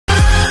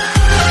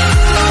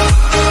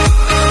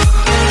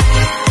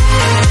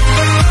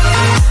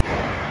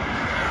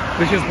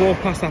We just walked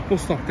past that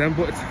bus stop then,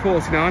 but it's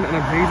 49 and I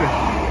paid it.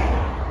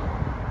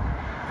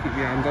 Keep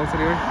my hand out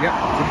anyway. Yep,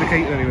 it's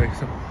indicated anyway,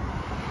 so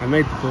I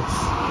made the bus.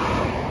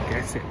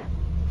 Get it.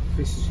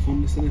 This is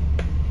fun, isn't it?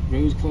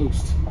 Road's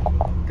closed.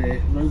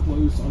 The road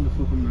closed on the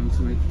fucking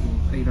motorway.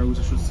 Well, 8 roads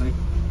I should say.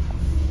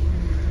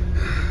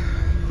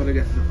 Gotta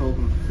get to the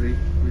Falcon for free.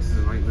 This is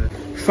a nightmare.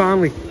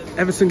 Finally,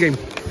 Everton game,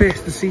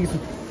 first of the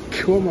season.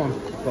 Come on.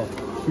 Well,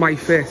 my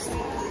first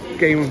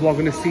game of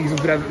vlogging this season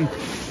for Everton.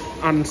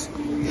 And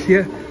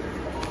yeah,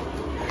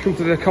 come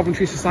to the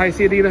Coventry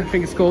Society Arena, I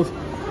think it's called.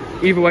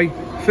 Either way,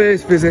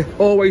 first visit,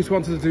 always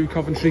wanted to do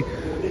Coventry.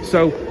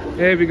 So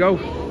here we go.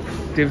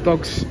 Div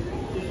Dogs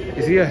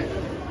is here.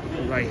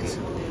 Right.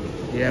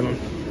 Yeah, man.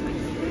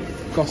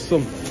 Got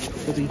some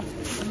bloody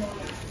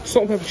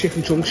salt and pepper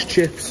chicken chunks,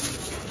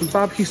 chips, and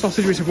barbecue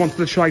sausage, which I've wanted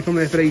to try from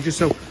there for ages.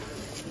 So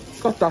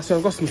got that. So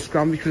I've got some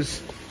scram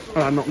because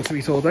I had nothing to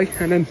eat all day.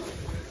 And then,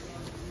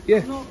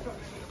 yeah,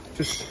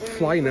 just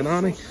flying in,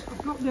 aren't I?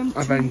 And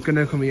then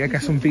gonna come here,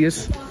 get some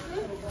beers,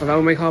 and then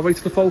we'll make our way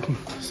to the Falcon.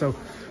 So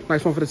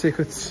nice one for the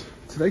tickets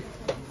today.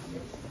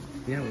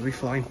 Yeah, we'll be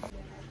flying.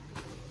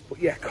 But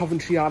yeah,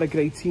 Coventry are a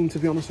great team, to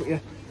be honest with you.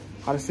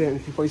 At a certain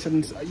few points,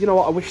 and you know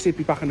what, I wish they'd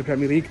be back in the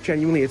Premier League,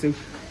 genuinely I do.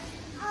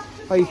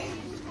 Like,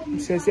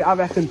 seriously, I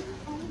reckon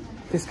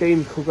this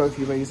game could go a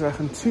few ways. I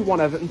reckon 2-1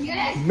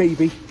 Everton,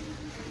 maybe,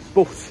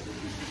 but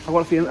I've got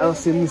a feeling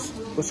Ellis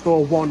will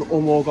score 1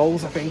 or more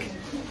goals. I think,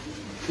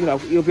 you know,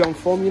 he'll be on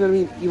form, you know what I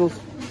mean? He'll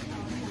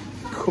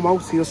come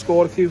out, he'll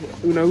score a few,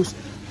 who knows.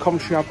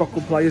 Coventry have got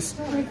good players,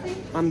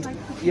 and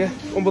yeah,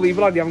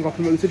 unbelievable they haven't got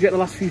promoted yet in the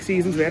last few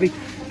seasons really.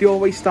 They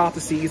always start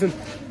the season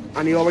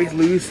and they always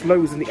lose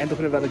loads and they end up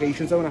in a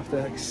relegation zone after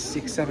like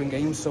 6-7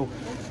 games. So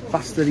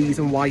that's the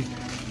reason why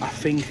I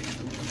think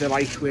they're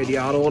like where they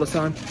are all the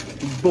time.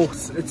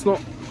 But it's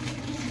not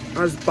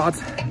as bad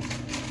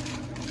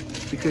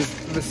because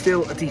they're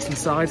still a decent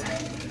side.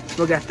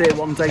 They'll get there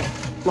one day.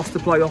 Lost the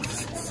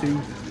playoffs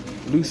to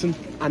Luton,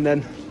 and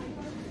then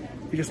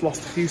we just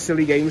lost a few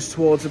silly games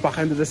towards the back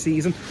end of the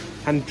season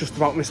and just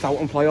about missed out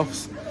on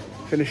playoffs,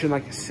 finishing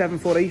like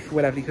 7th or 8th,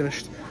 wherever he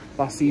finished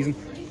last season.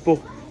 But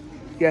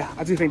yeah,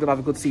 I do think they'll have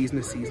a good season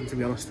this season, to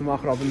be honest. And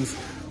Mark Robins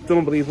done an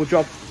unbelievable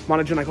job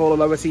managing like all the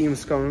lower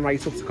teams, going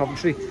right up to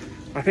Coventry.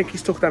 I think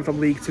he's took them from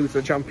League 2 to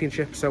the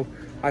Championship, so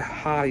I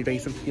highly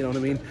rate him, you know what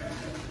I mean?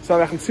 So I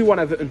reckon 2-1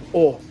 Everton,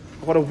 or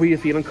I've got a weird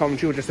feeling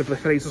Coventry will just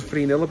obliterate us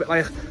 3-0, a bit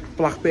like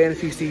Blackburn a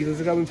few seasons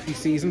ago in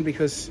pre-season,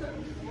 because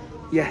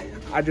yeah,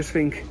 I just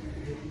think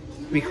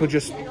we could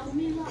just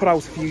put out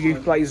a few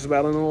youth players as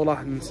well and all that,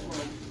 and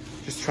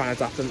just try and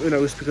adapt them. Who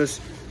knows, because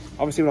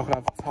obviously we're not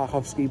going to have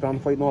Tarkovsky,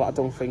 Brandthwaite and all that, I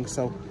don't think,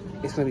 so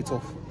it's going to be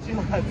tough.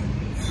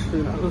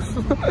 Who knows?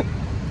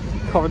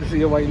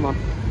 Coventry away, man.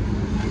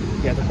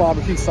 Yeah, the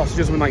barbecue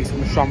sausages were nice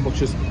from the Sham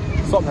Butchers.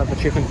 Salt and pepper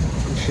chicken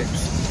and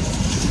chips.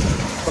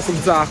 Got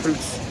some dark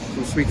fruits,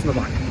 some sweets in the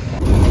back.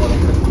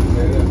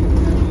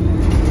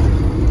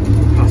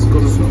 That's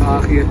good as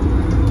park here.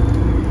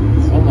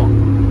 Come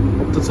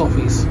on, up to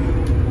toffees.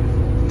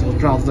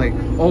 Proud day.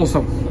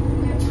 Also,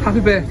 happy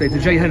birthday to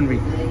Jay Henry,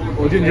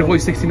 or Ginger Boy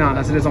 69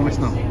 as it is on my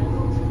snap.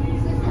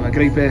 Have a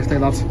great birthday,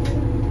 lads.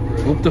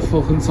 Up the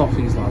fucking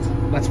toffees, lad.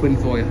 Let's win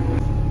for you.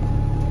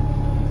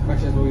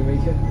 Questions will we make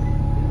it?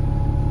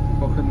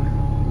 Fucking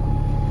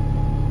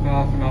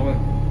half an hour.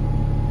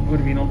 Would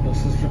have been on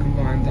buses for a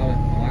combined hour.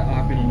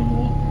 I've been on them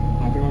all.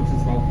 I've been on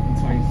since about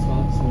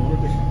 2012 this morning,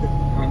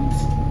 and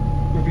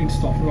we've been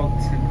stopped for about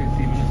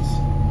 10-15 minutes,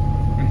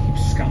 and he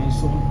keeps scanning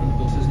something, and the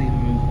bus isn't even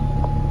moving.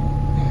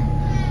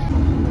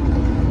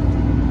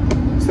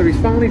 So we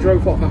finally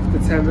drove off after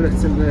 10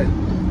 minutes in the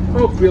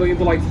brilliant,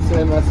 delighted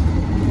turn red.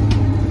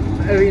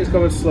 Everything's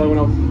going slow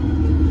now,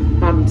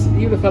 and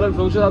even the fella in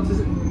front of us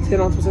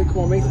turned on to say, come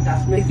on mate,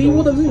 if he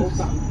would have moved.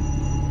 I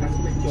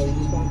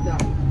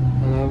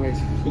know mate.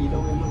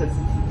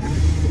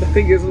 The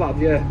thing is lad,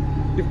 yeah,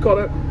 you've got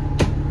it.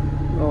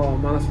 Oh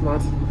man, that's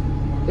mad.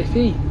 If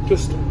he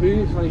just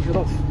moved when he should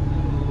have,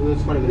 he would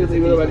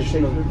have went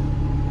straight through.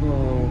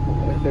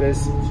 Oh, if there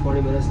is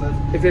 20 minutes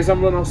left. If there's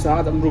someone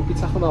outside, I'm rugby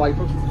tackling the light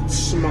post,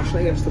 smashing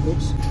it against the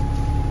bus.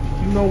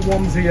 No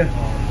one's here.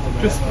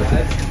 Just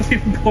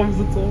even comes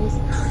the doors.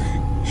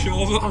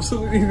 Shaw's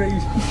absolutely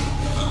amazing.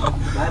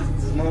 Lad,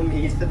 there's no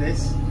need for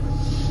this.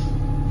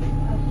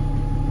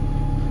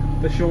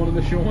 The Sean and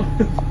the Sean.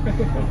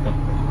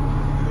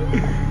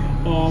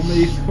 Oh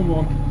mate, come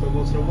on.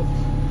 Double trouble.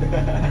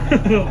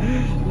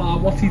 Nah,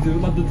 what's he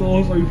doing? Lad, the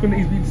door's open,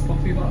 he's been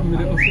stopping that a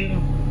minute or two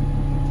now.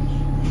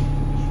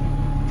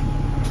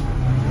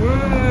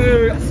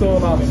 Whoa, I saw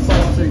that,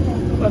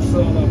 that's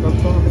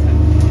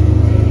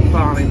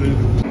finally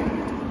moving.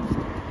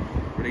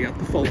 Ready at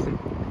the Falcon.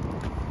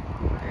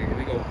 Here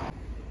we go.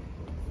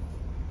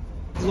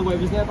 There's no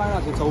waves there by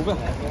now, it's over.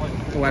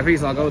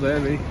 Waves, I'll go there,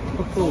 me.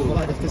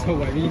 Well, if there's no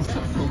waves.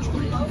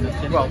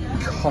 Well,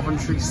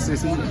 Coventry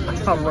City,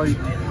 Caroline,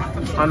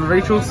 and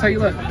Rachel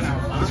Taylor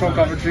is from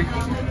Coventry.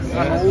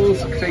 An old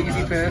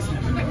crazy person,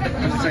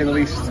 to say the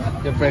least.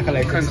 You'll break a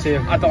leg, because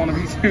I don't want to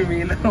be too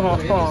mean.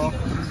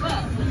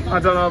 I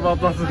don't know about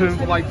that,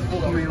 but like,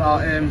 fucking me,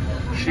 that,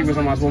 she was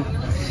a mad one.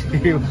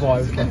 You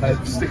was,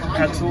 Stick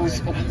pencils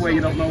up where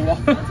you don't know what.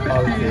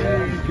 Oh,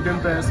 yeah. You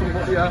didn't bear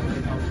somebody, yeah.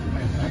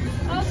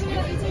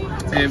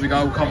 Here we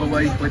go,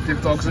 Coventry with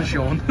Div Dogs and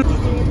Sean.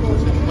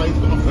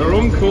 They're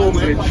uncool,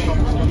 bitch.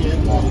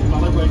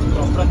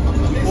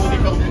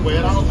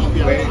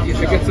 Wait, you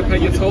forget to pay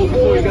your toll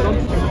before you get on.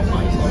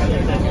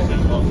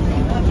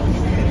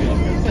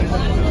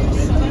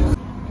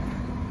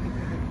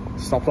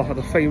 Stopped off at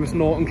the famous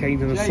Norton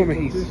Keynes in the summer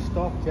heat. Just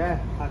stopped, yeah,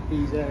 at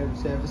these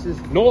services.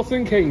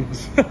 Norton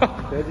Keynes? What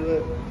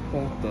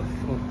the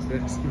fuck's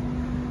this?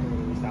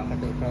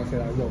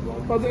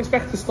 I didn't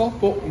expect to stop,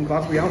 but I'm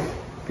glad we have.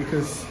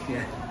 Because,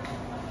 yeah,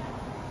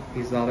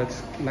 he's valid.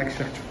 Leg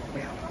stretch.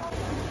 Yeah.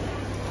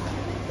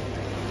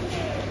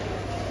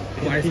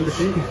 Why is the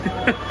seat?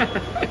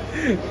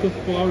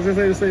 I was going to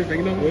say the same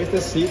thing now. Where's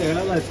the seat there?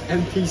 That's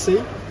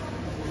NPC.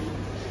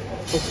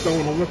 What's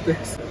going on with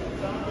this?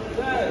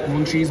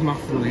 Munchie's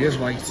math really is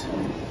right.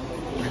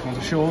 Here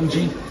comes Sean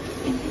G.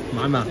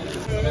 My man.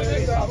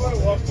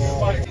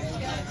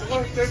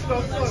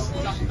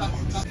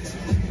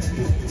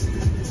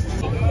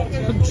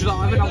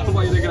 Driving out the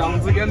way of the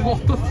grounds again,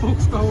 what the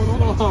fuck's going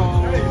on?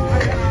 Oh.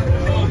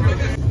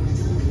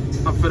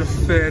 And for the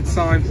third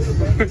time.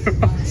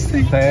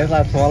 Third,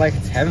 lads, more like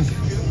 10th.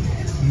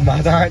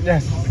 Mad, aren't you?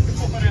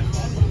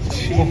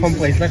 Fucking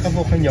plays like a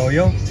fucking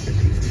yo-yo.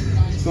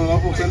 No,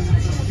 fucking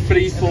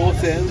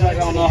 3-4 turns like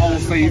on the whole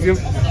stadium.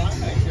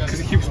 Because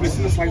he keeps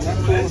missing the slight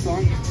left all the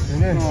time.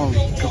 Oh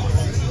god.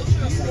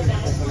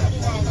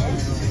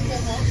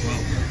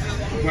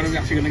 When are we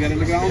actually going to get in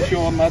the ground,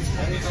 Sean, lads?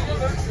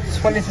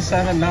 20 to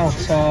 7 now,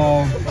 so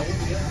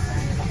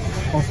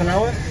half an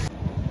hour.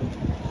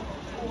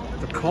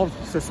 The COD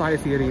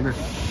Society Arena.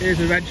 Here's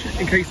the reg,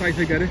 in case I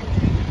forget it.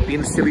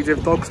 Being silly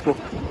Div Dogs, but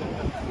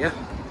yeah.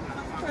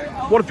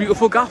 What a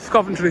beautiful gaff,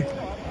 Coventry.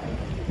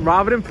 I'm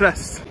rather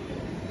impressed.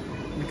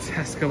 With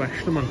Tesco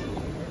extra, man.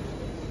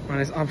 Man,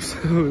 it's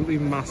absolutely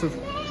massive.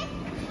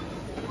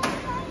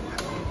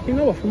 You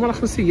know what, from what I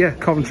can see, yeah,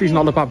 Coventry's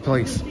not a bad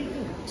place.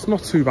 It's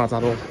not too bad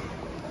at all.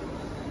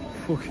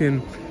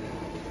 Fucking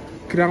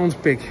ground's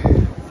big,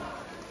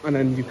 and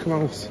then you come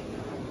out,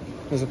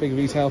 there's a big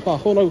retail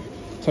park. Although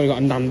it's only got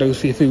a Nando's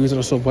for your food and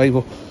a Subway,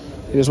 but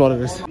it is what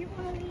it is.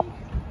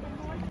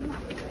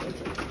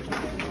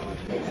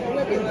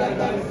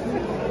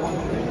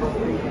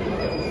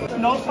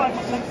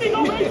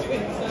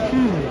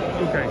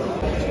 Okay.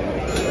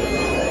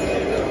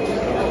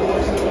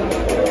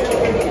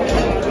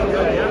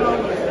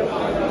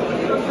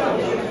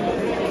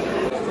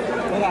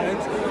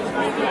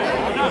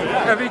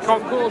 Heavy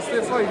concourse,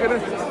 this like, isn't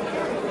it?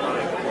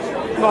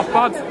 Not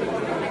bad.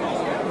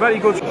 Very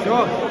good.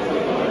 Sure.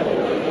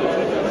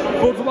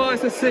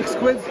 Budweiser, £6.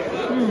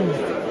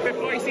 Bit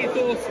pricey,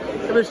 thought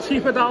it was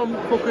cheaper down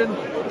fucking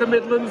the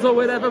Midlands or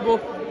whatever,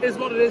 but it's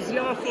what it is.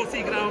 You're on a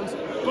footy ground,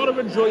 gotta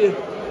enjoy it.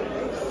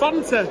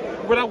 Fanta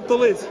without the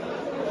lid.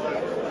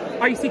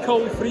 Icy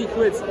cold, £3.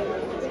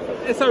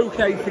 It's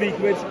okay, £3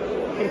 for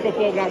a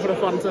football ground for a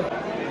Fanta.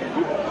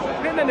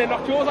 No,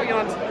 knocked yours out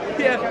your hand.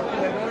 Yeah.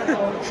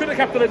 Should have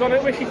kept the lid on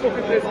it, wish he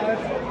fucking did.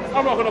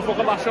 I'm not gonna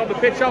fucking lash on the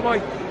pitch, am I?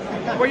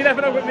 Well, you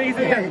never know with me,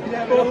 do you?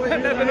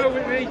 Never know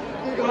with me.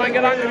 When I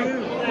get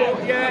angry.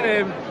 But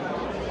yeah,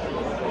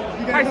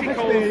 icy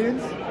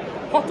cold.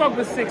 Hot dog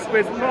was £6.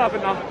 I'm not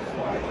having that.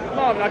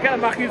 Not having that. Get a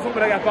Mackey's when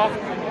I get back.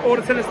 Or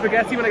a tin of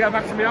spaghetti when I get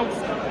back to my house.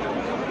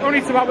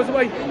 Only 2 hours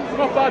away.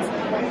 Not bad.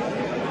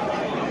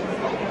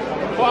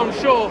 But I'm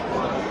sure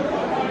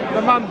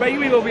the man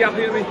Bailey will be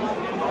happy with me.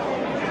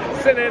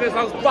 Sitting in his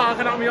house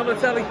barking at me on the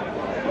telly.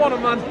 What a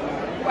man.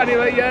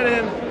 Anyway,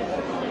 yeah,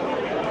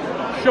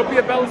 should be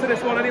a bell to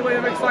this one anyway,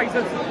 I'm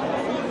excited.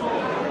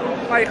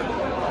 Like,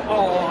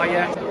 oh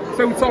yeah.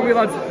 So Tommy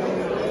lads,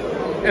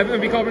 Everton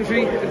v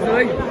Coventry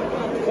today.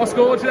 What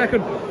score do you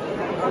reckon?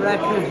 I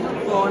reckon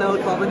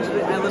 4-0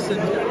 Coventry, Ellis.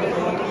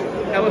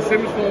 Ellis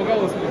 4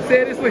 goals.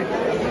 Seriously?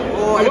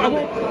 Oh, I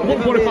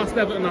wouldn't put it past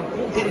Everton now.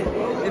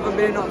 If I'm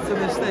being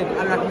optimistic,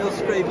 I reckon they'll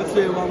scrape a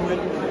 2-1 win.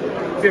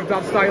 Div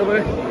Dad style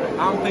there.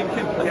 I'm thinking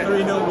a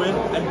 3-0 win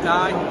and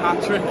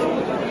hat-trick.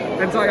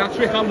 And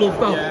hat-trick, I love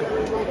that.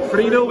 Yeah.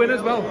 3-0 win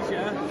as well.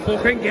 Yeah.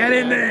 Fucking get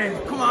in there.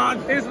 Come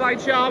on. It's like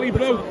Charlie,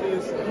 bro.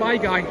 My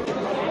guy.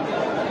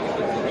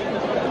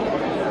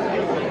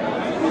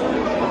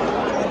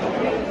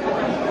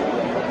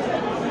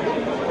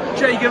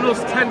 Jay giving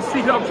us 10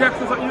 secret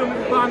objectives that you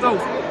don't find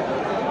out.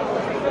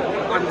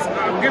 And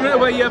I'm giving it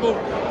away, yeah, but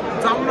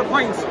down a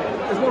pint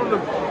is one of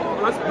them.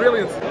 And that's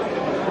brilliant.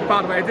 But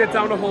by the way, I did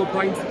down a whole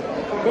pint.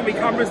 But my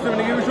camera's doing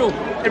the usual.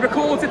 It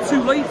records it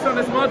too late on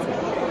this mad.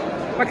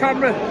 My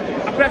camera,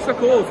 I press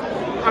record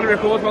and it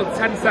records about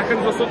 10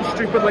 seconds or something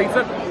stupid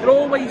later. It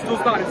always does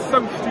that, it's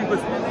so stupid.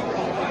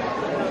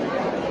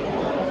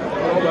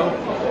 Oh well,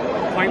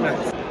 fine then.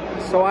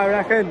 So I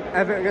reckon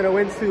Everton are going to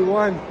win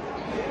 2-1.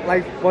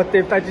 Like what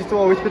Div Dad used to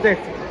always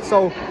predict.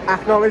 So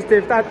acknowledge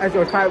Div Dad as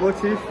your tribal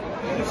chief.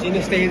 Seen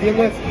the stadium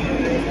with?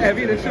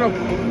 Heavy, this, you know.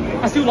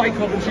 I still like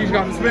Coventry's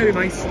ground, it's very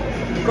nice.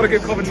 Got to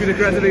give Coventry the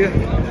credit here.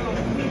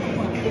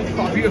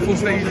 Got a beautiful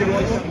stadium.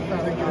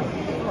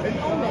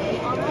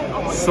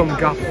 Some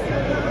gap.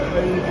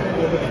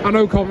 I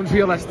know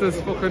Coventry are Leicester's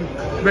fucking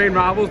main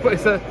rivals, but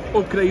it's an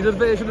upgraded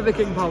version of the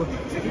King Power.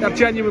 That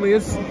genuinely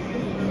is.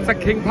 It's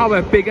like King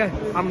Power, bigger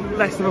and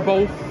less of a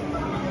bowl.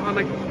 And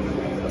like,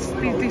 it's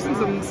decent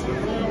and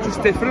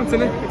just different,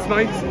 isn't it? It's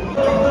nice.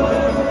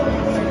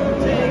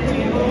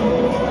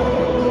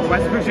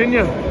 West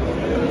Virginia.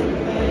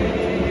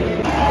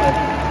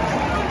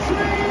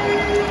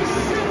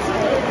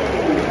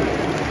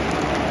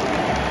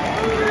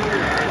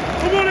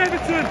 Come on,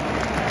 Everton!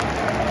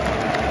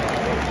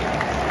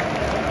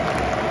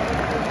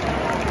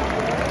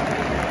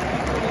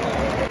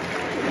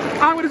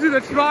 I'm going to do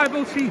the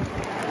tribal chief.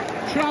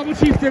 Tribal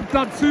chief did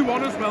that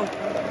 2-1 as well.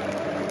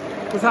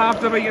 Was half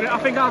the beginning. I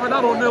think either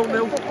that or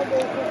 0-0.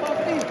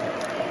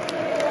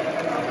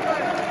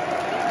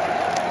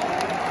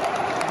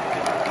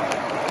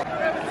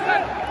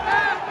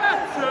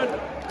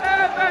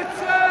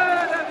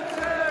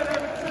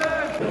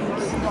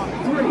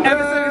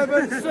 Everton!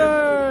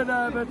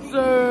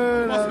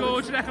 What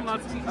score do you reckon,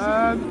 lads?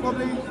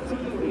 Probably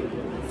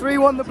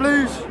 3-1 the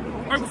Blues.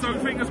 Hope so,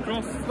 fingers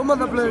crossed. Come on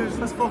the Blues,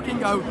 let's fucking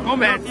go. Come on,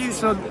 mate. You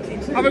son.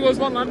 Have a good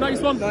one, lad. Nice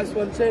one. Nice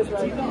one, cheers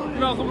mate. You're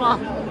welcome, lad.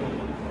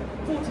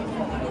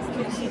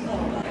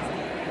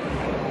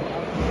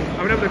 I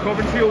remember the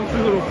Coventry all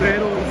through the up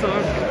there all the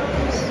time.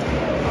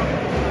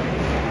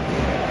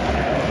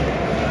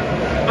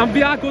 And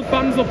we are good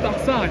fans up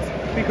that side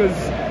because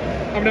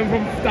I remember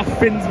from that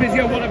Finn's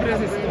video, whatever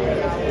it is,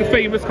 the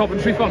famous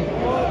Coventry fan.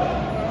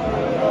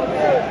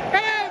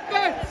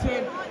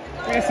 Everton!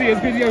 When I see his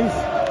videos, you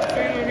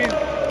know what I mean?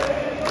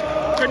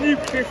 The new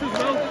kiss as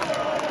well.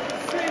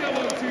 Sing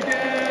along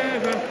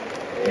together,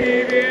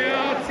 give it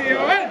all to you,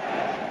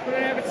 for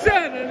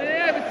Everton and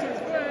Everton's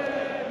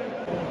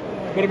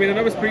friend. But I mean, I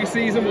know it's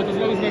pre-season, but there's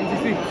loads of empty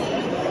seats.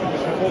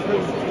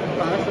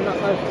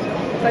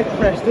 It's like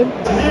Preston.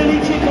 Early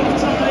kick-off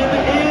time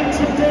in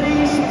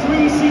today's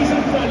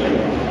pre-season friendly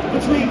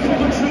between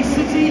Coventry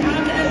City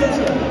and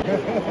Everton.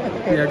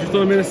 Yeah, just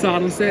done a minute of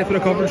silence there for a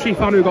Coventry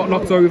fan who got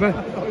knocked over,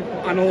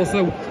 and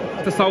also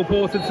the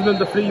Southport incident,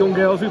 the 3 young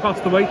girls who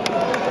passed away.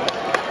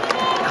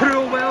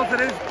 Cruel world it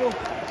is, but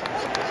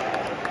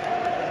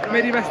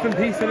may he rest in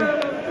peace,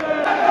 innit?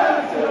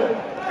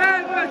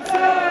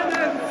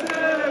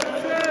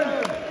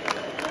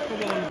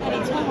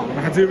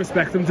 I do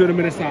respect them doing a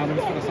minute of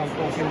silence for the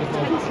Southport thing as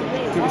well.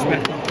 Do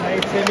respect them. Hey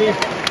Timmy.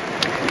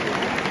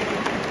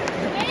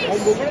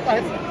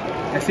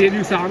 I see a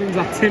new signings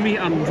at Timmy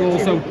and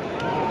also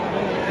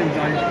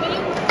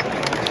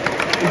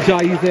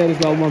Jai's there as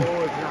well, man.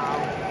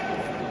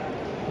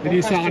 The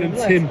new signing,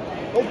 Tim.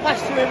 Oh,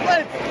 pass to him,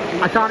 lad.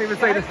 I can't even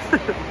say this.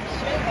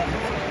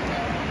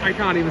 I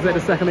can't even say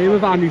the second name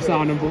of our new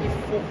signing, but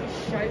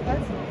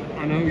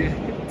I know, yeah.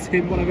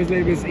 Tim, whatever his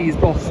name is, he's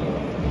boss.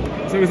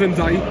 So it was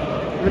Ndai.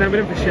 Remember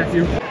him for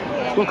Sheffield.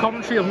 Well,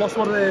 Coventry have lost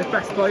one of their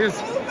best players,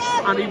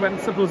 and he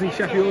went to bloody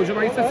Sheffield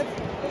United.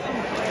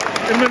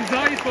 And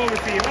Ndai's forward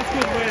team, that's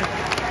good work.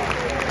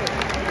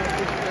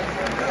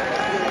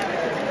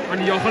 And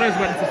Johannes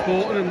went to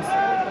Sporting, and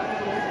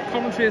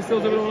Coventry is still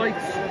doing alright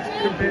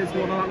compared to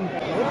what happened.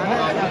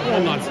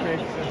 One lads.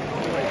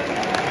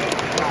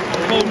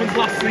 Coleman's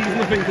last season, I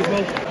think, as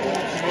well.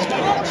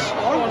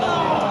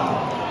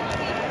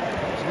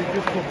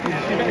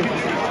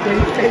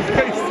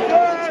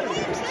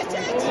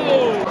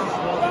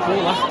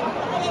 Goal left.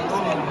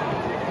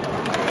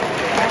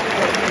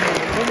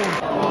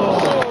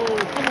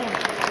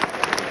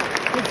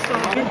 Good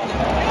start.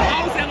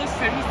 How's Ellis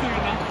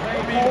doing that? I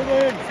mean,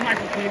 it's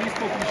Michael Keane's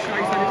fucking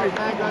shite anyway.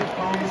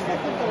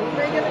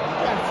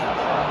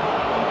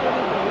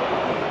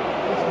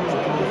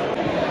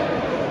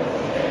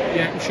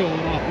 Yeah, I'm sure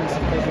that happens.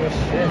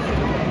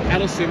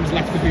 Ellis Sims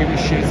left the game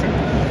with shit.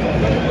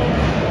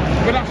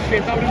 But that's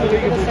shit, that would have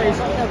been illegal.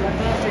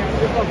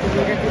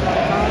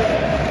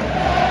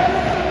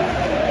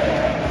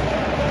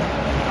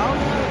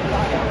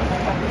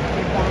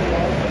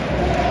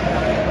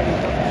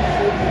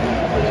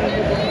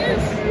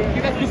 He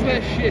left because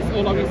they're shit,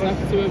 all I was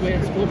left to a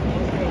Wales club.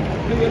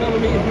 And then I'm a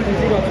meeting with him,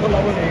 that's what I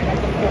want to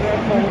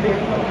do.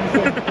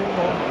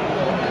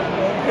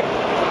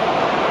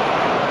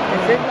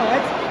 It's in,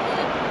 lad.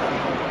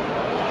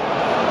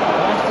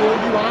 That's all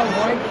you are,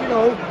 Mike, you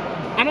know.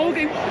 And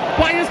Holgate,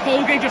 Byers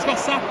Holgate just got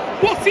sacked.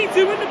 What's he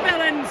doing, the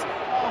bell ends? Oh,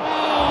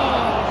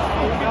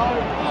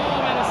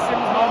 Ellis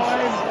Sims, man.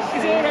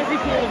 He's already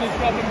causing his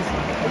problems.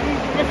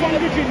 We're from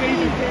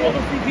Virginia, what a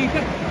free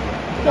keeper.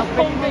 The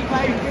Holgate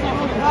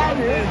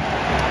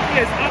he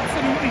is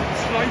absolutely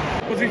shite.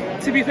 But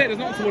to be fair, there's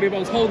nothing to worry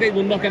about. Holgate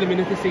will not get a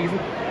minute this season.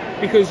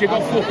 Because you've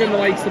got fucking the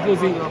likes of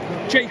bloody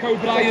Jake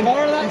O'Brien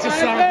and just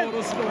Sam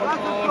Boros.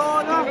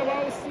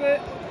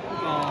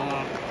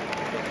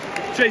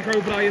 Jake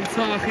O'Brien,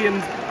 Tarky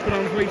and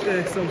Brown's right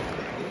there, so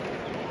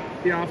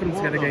they are for them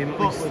to get a game at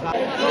least.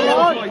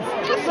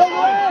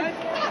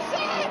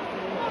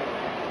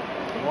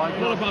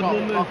 Not a bad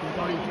run there.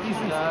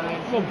 Decent.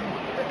 Come on.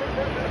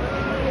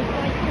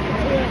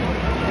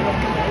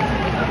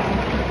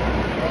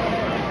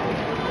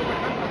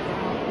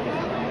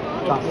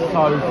 That's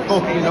so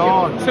fucking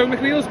hard. So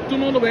McNeil's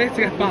done all the way to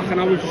get back, and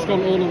I was just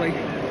gone all the way.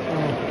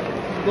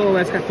 All the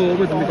way to get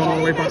forward, and we've gone all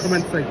the way back. I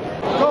meant to say.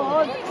 Go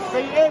on,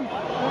 beat him.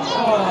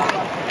 Oh,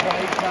 that's a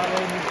great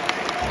challenge.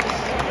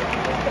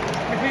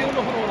 McNeil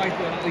looking all right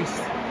there, at least.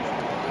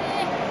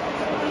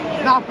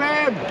 Snap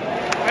him.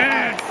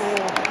 Yes.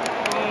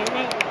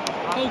 Well,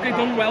 Holgate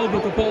done well,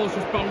 but the ball's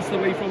just bounced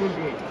away from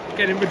him.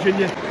 Getting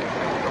Virginia.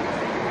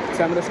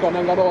 10 minutes gone,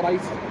 and got all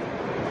right.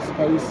 I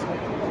suppose.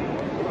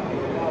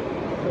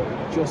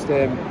 Just We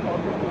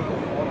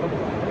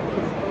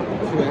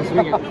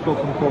get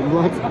fucking bummed,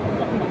 lad.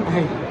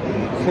 Hey,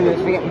 so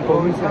let's get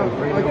bummed now.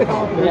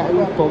 We're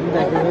getting bummed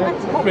everywhere.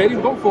 not really,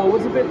 we've gone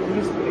forwards a bit. We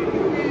just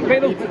they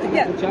looked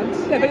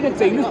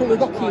dangerous, but we've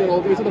got Keane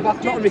all the way to the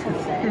back. Not really.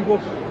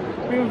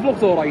 We've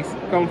looked alright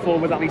going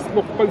forward at least.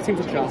 Look, both teams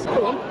are class.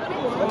 Go on.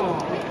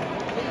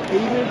 Oh.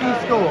 Even if he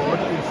scored,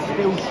 he's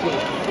still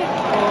shit.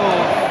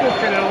 Oh,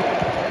 fucking hell.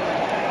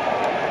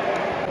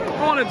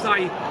 Go on,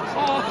 Zai.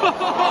 Oh.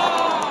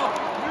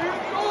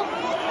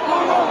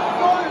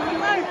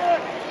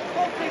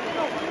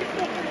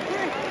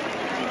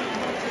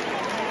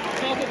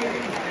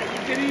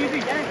 Get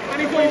easy, and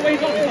he's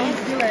always offside.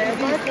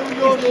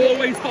 He's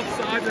always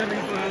offside when he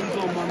lands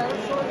on, man.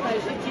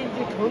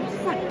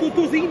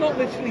 Does he not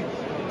literally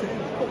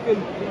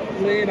fucking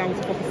learn how to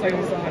fucking stay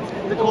offside?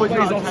 The guy's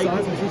not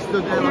offside, he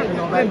stood there like an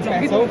old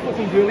He's all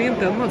fucking brilliant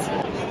then, lads.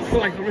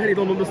 Like, I really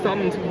don't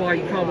understand why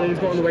Calvin's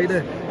got in the way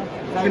there.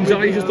 And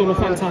Johnny's just done a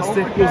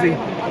fantastic, was he?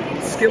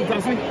 Skilled,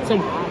 hasn't he?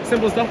 So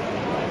simple as that.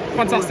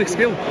 Fantastic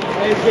skill.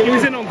 He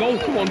was in on goal.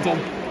 Come on, Tom.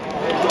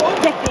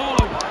 Drop ball.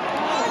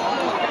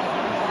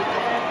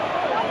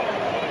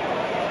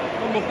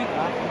 Unlucky.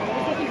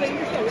 It's fucking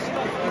dangerous though, isn't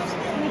it?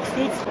 Looks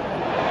good.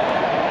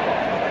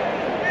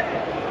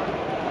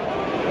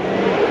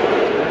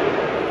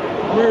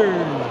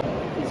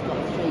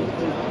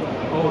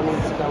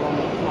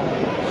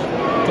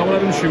 Don't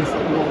let him shoot. I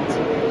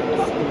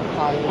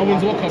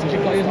wonder what Coventry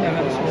players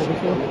never scored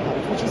before.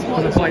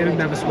 Because a player who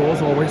never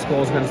scores always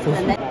scores against us.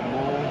 So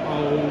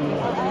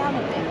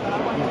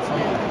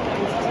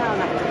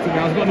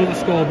now he's got another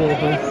scoreboard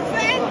though.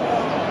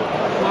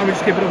 Why we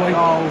just give it away?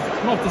 Oh,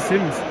 not the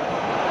Sims.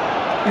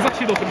 He's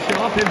actually looking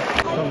sharp in.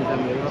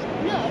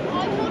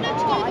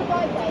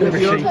 Bit of a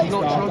shaky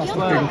start, that's the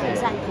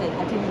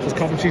thing. Because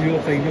Coventry's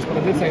real famous, but I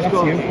did say that to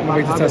you on the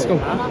way to Tesco.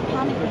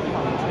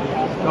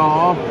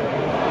 Oh.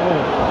 Oh,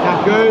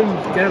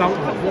 get it out.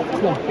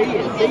 Come on. Beat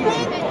it.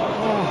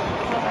 Oh.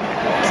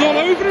 It's all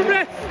over him,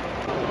 Ref.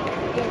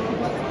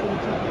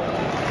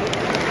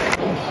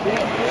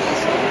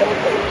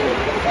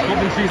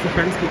 Coventry's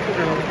defence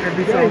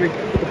every time we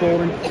put the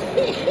ball in.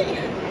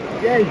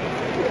 Yay.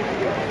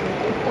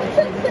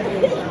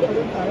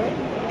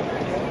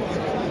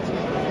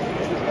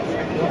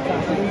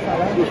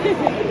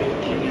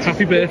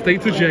 Happy birthday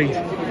to Jay.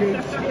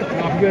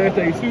 Happy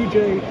birthday to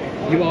Jay.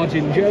 You are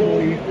ginger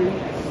boy.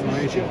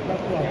 Nice.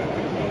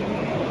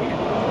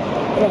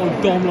 Oh,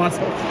 dumb lads.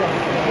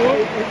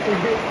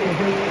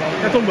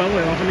 They've done well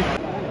there, haven't they?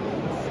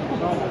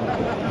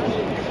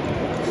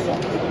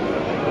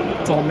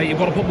 Tom, mate, you've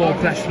got to put more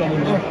pressure on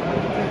them now.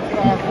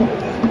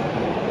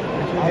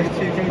 I was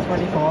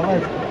 2K24,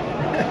 mate.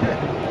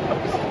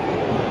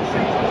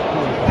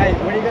 Hey,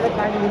 when are you going to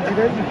bang him into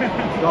this?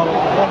 Come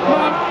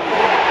on!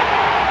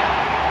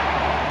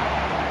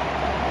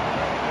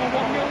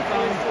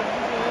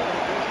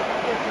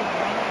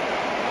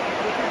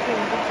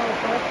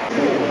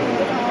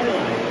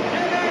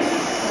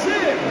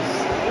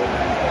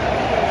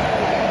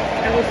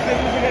 Ellis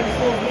against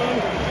us, man.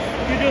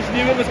 You just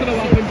knew it was going to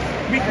happen.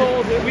 We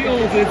called it, we all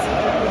did.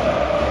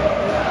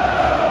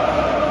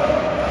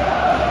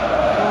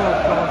 Oh,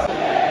 God.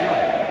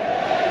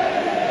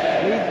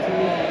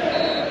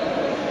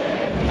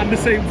 At the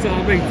same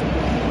time, mate,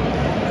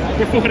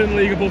 we're fucking in the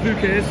league above, who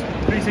cares?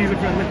 Pre-season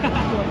friendly.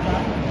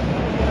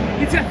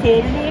 You take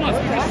forward more, lads.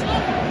 We just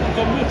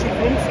got much in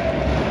front.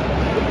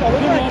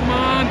 Come on,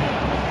 man.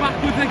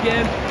 Backwards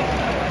again.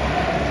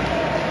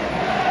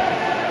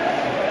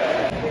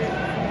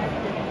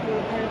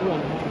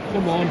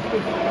 Come on.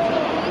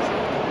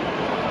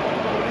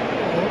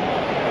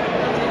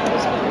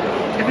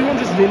 Everyone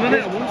just running it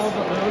at once.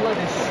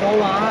 It's so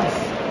ass.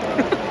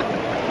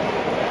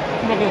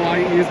 I'm not gonna lie,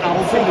 he is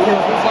absolutely.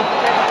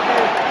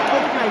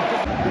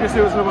 You see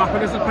what's going to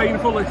happen. This is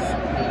painful. We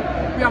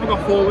haven't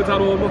got forwards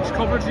at all much.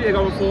 Coventry are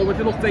going forward.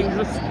 They look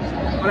dangerous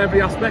on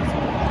every aspect.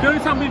 The only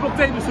time we've looked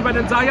dangerous was when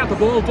Ndiaye had the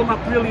ball, done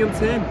that brilliant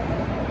turn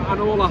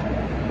and all that.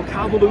 But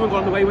Calvert-Lewin got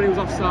in the way when he was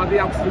offside. The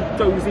absolute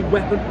dozy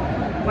weapon.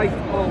 Like,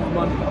 oh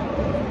man.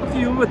 I'm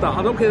fuming with that.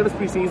 I don't care if it's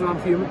pre-season, I'm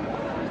fuming.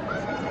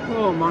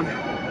 Oh man.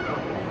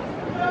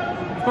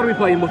 We've got to be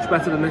playing much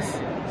better than this.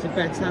 It's a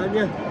bedtime,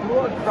 yeah.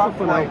 What a crap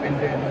night been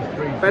doing this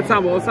pre-season.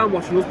 Bedtime all the time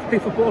watching us play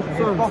football. It's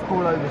fuck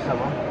all over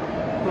summer.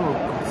 Oh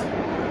god.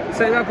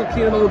 Say I've got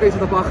Keenan Holgate at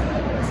the back,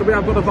 so we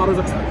have got a bad as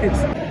expected.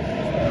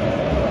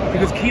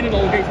 Because Keenan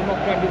Allgate are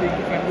not Premier League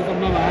defenders, I'm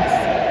not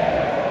asked.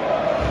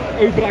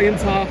 O'Brien,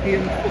 Tarky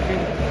and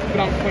fucking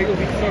Braunthwaite will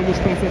be so much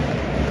better.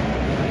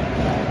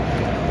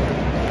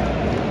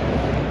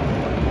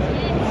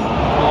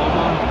 Oh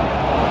man.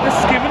 They're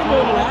skimming them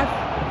all alive.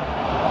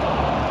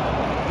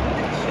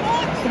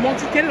 Someone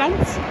just get it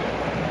out.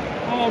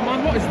 Oh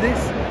man, what is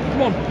this?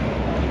 Come on.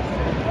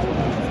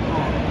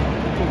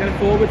 We'll get it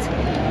forward.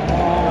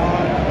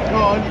 Go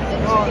on.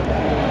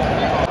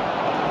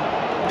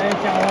 Hey,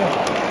 Carol.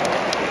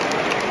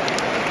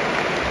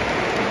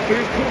 But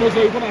it's cut us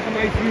open like a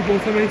knife through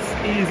butter, mate. It's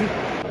easy.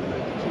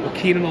 Well,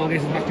 Keenan Allgate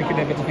is back, you can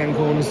never defend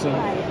corners, so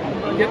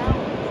yep.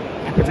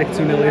 I predict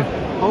 2-0 here.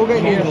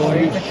 Allgate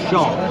needs a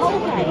shot.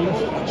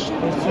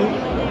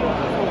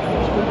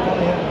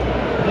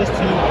 There's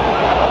two.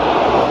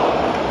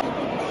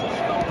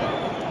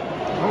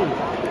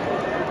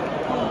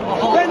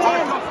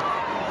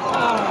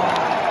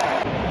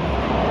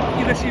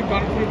 You'd actually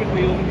ran through a bit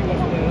wheels if he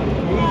wasn't there.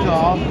 Moves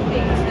off.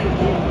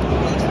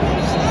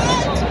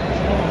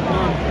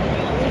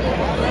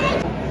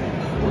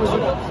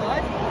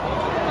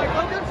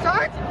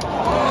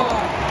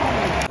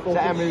 Is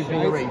that Emma who's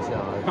being a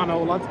retard? I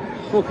know, lads.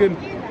 Fucking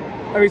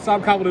every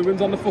time Calvin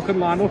wins on the fucking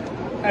lineup,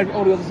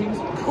 all the other teams,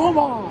 come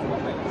on!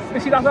 You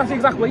see, that's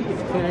exactly.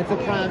 It's a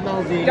prime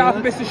Malzini. Yeah,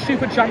 I've missed the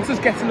stupid chances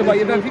getting the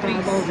way of everything.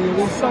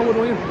 It's so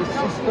annoying.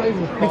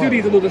 We do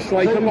need another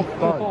strike. I'm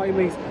not lying,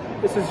 mate.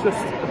 This is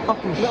just a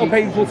little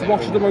painful to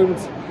watch at the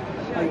moment.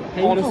 Like,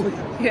 honestly.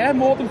 Yeah,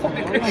 more than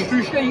fucking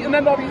excruciating. And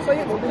then obviously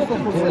it's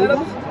fucking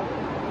terrible.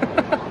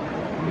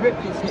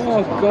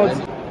 Oh god.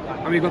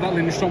 And we've got that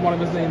Lindstrom,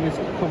 whatever his name is,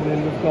 coming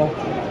in. We've got,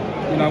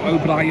 you know,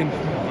 O'Brien,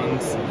 and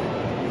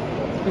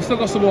we've still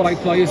got some more right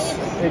players.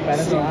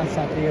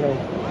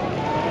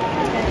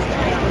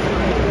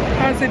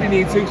 I'd say they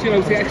need to, you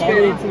know, to get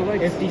experience in the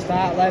legs. If they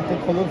start left,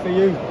 they're coming for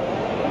you.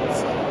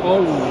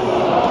 Oh.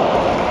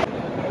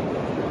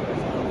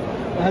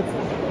 That's a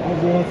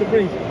water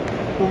break.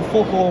 Don't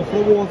fuck off for a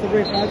water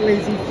break, like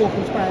lazy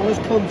fucking spineless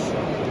cunts.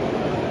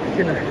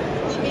 You know.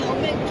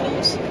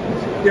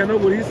 Yeah, no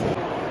worries.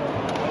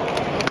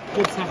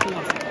 Good tackle,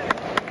 lad.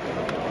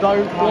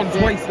 Don't pass it.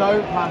 Twice.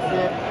 Don't pass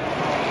it.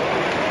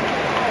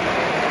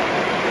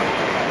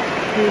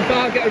 You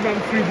can't get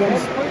around through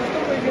once.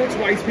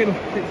 Twice, you know.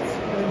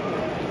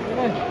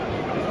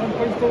 1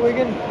 point to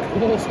Wigan. Of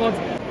course, lad.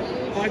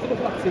 I got the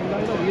black team now,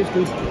 he is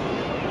good.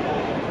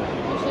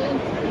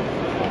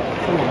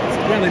 Come on, it's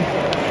well in.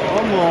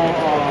 One more.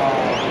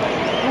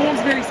 No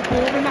one's really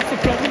supporting, that's the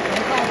problem.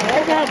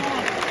 Come on!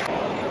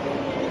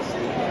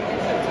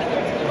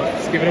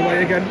 Just give it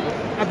away again.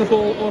 Had the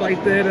ball all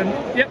right there, and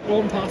yep,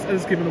 one pass and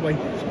it's given away.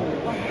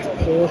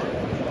 Poor.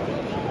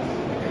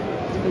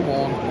 Come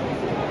on.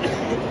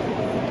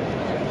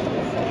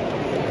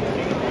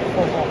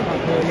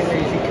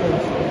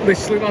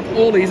 Literally, lad,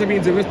 all these have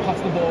been doing is pass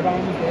the ball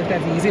around. They're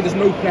dead easy. There's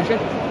no pressure.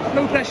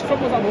 No pressure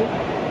from us at all.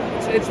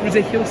 It's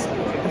ridiculous.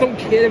 I don't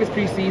care if it's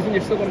pre-season.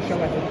 You've still got to show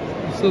effort.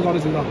 You've still got to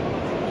do that.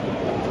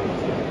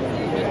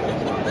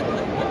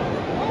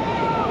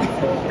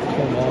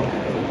 Come on.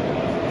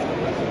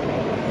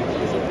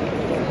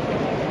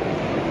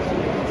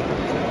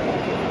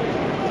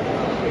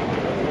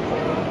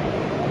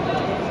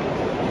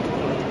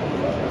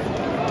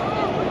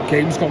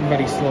 Game's gone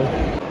very slow.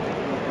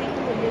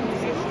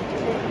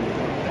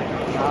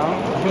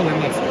 Well then,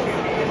 lads. I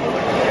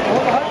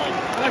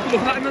like to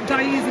look at him and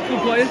die, he's the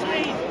good players.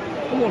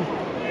 Come on,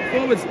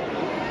 forwards.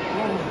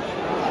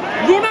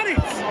 Run at it!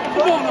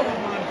 Come on!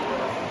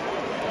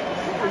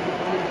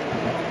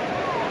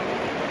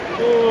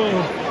 Oh.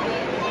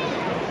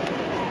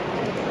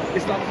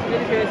 It's that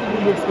really person who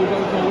looks good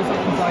on goals that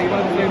can die,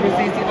 but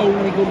he's the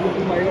only good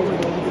looking player on the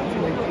goal.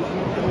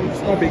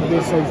 It's not big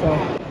deal so far.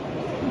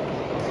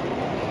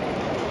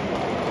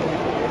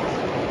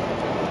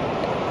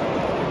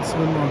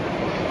 Swim on.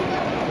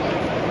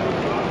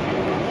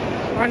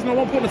 There's no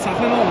one putting a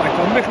tackle in, oh my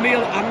god.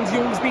 McNeil and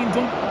Young's been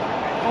done.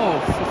 Oh,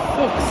 for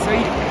fuck's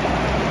sake.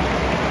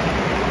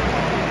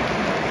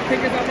 I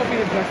think that's not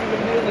been impressive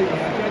with McNeil lately.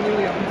 I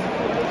genuinely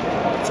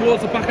haven't.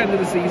 Towards the back end of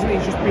the season,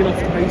 he's just been off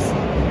the pace.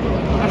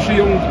 Ashley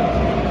Young,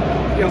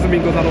 he hasn't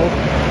been good at all.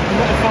 I'm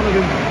not a fan of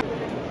him.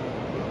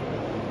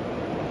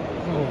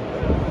 Oh.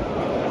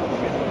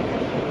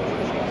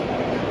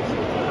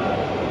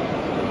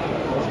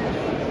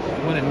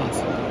 Well in, lads.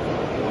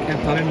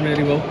 Kept that in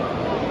really well.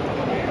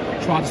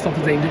 Tried to stop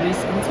the danger, he's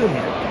until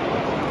me.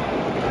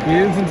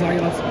 Williams and Zay,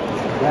 lads.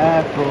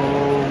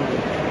 Careful.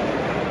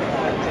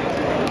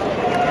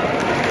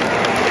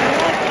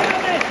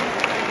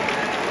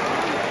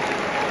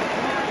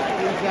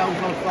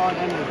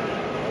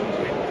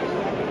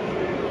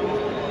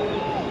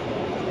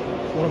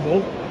 What a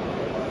ball.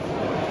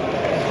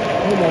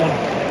 Come on.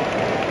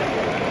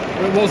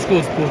 It was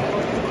good, but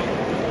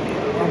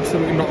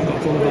absolutely not got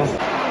done with that.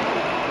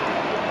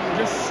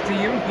 Just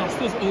steering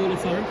past us all the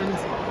time, and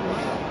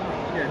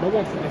yeah, no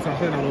one's putting a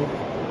tackle in at all.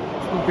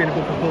 It's not been a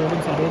good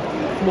performance at all.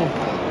 Come on.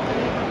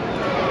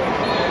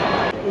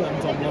 One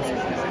Tom, lads.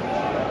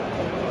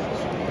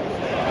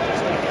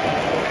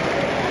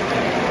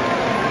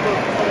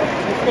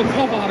 But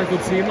Cov are a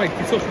good team, like,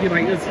 they took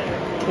United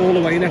all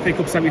the way in FA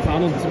Cup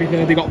semi-final. To be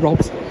fair, they got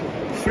robbed.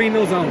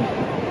 3-0 down.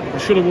 They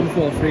should have won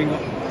 4-3 and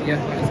got,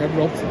 yeah, like I said,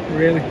 robbed,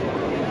 really.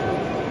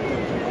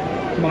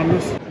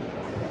 Madness.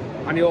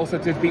 And he also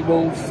did beat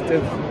Wolves,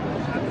 did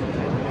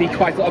beat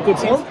quite a lot of good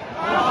teams. What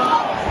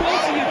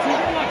are you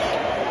doing, lads?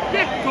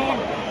 Get gone!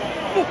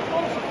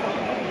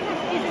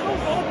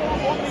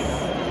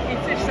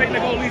 It's straight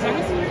like all these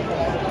hands.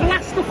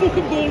 Blast the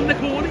fucking ball in the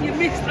corner, you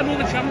missed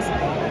another chance.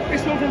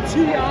 This one from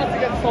 2 yards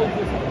against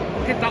Salford.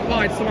 Hit that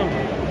wide somehow.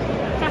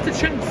 That's a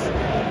chance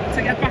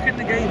to get back in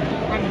the game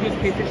and just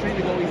hit it straight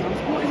like all these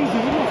hands. What is he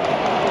doing? Oh,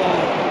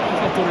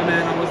 he's not done in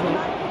there now as well.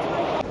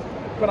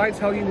 But I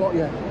tell you what,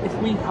 yeah, if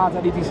we had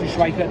any decent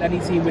striker at any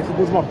team with a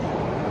good one,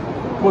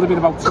 would have been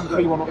about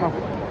 2-3-1 up now.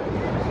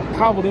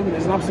 Calvert-Lewin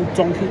is an absolute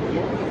donkey.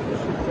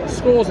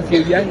 Scores a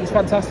few, yeah, he's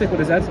fantastic with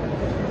his head.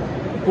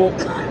 But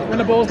when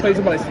the ball's played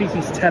him on his feet,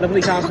 he's terrible.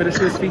 He can't finish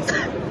with his feet.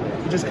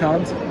 He just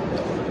can't.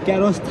 Get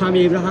us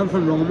Tammy Abraham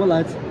from Roma,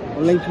 lads.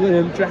 We'll link with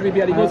him. Do you reckon he'd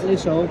be any good? Apparently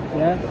so,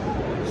 yeah.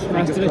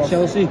 Smashed it at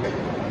Chelsea.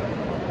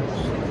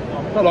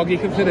 Not long he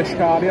can finish,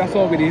 can't he? That's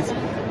all we need.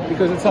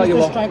 Because I tell you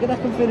what, the striker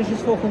that can finish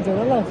his fucking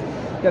dinner, lad.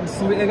 Against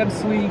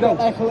Sligo.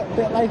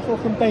 Bit like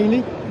fucking Bailey.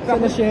 Exactly.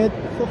 Finish shared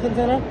fucking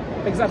dinner.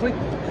 Exactly.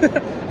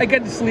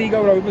 Against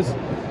Sligo Rovers.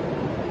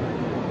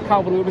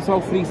 Calvert-Lewin with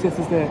about 3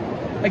 assists there.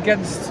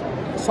 Against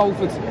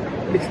Salford,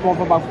 missed one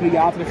for about 3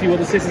 yards and a few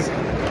other assists.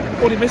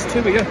 Only missed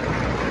 2 here.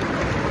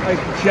 Like,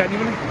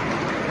 genuinely.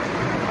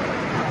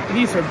 He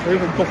needs to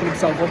improve and buckle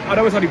himself up. I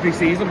know it's only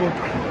pre-season, but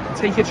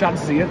take your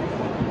chances here.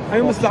 I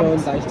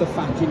understand. Nice to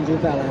fat ginger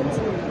bell end.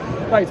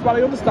 Right, well,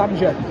 I understand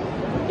you.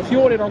 If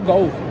you're in on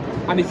goal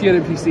and if you're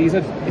in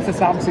pre-season, it's a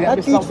chance to get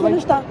this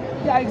out.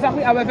 Yeah,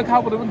 exactly. However,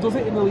 Calvert-Lewin does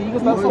it in the league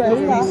as well. Not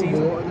just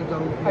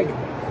pre-season. Like,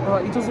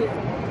 he does it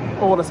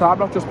all the time,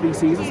 not just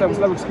pre-season. So there's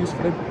no excuse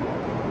for him.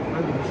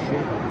 I give a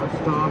shit. I'm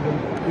starving.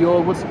 We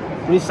all would.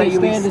 When he sits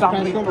there in his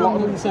press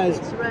conference and says,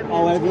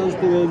 "Oh, everyone's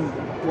doing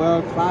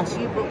world class.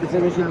 The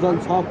finishing's on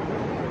top,"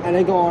 and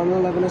they go on and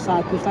 11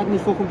 aside push that and he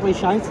fucking play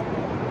shite.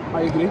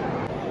 I agree.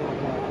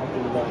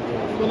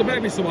 Well, there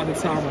better be someone at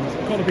the time. It's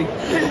got to be.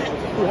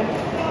 Go on.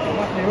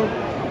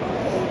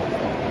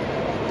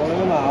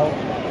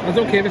 I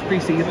don't care if it's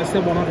pre-season, it's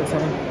still 1 out of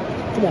 7.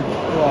 Come on.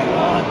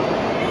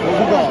 What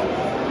have we got?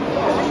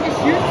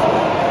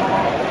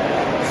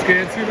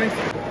 Scared too, mate?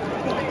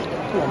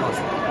 Come on, lads.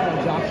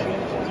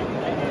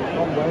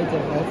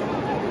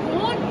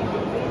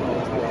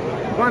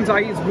 Van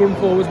Dijk's run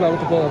forward well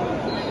with the ball.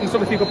 He's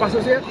done a few good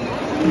passes here.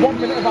 1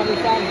 minute of added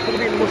time, could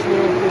have been much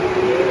more.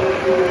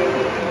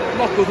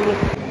 Not good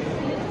enough.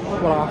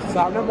 Well, after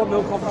that,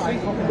 1-0 Coventry.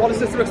 What is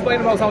this to explain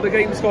about how the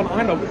game's gone?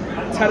 I know,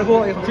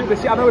 terrible. I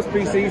know it's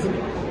pre-season,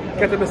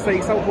 get the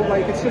mistakes out, but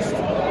like it's just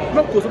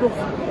not good enough.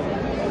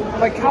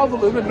 Like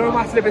Calvert-Lewin, no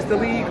matter if it's the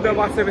league, no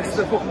matter if it's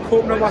the fucking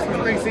cup, no matter if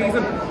it's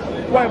pre-season,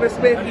 whatever it's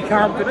been, he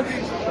can't finish.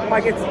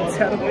 Like it's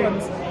terrible.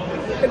 And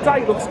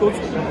Dijk looks good.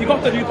 You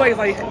got the new players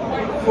like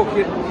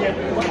fucking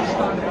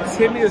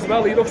Timmy as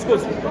well. He looks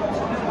good.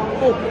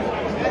 But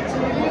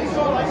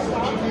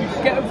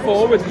getting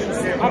forward is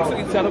just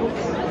absolutely terrible.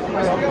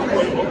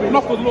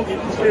 Not good enough.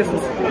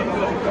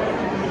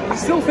 I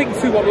still think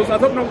 2-1 us. I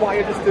don't know why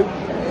I just do.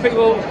 I think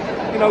we'll,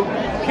 you know,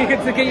 kick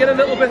into gear a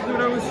little bit, who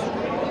knows.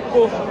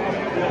 But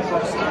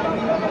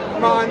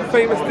mine,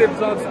 famous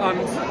dibs odds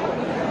and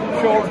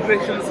Sean's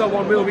prediction and so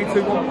on will be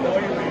 2-1.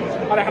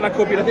 I reckon I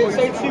could be the point.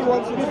 Say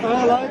 2-1 to be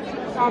fair, like.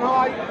 I know,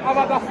 I've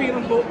had that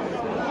feeling, but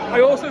I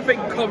also think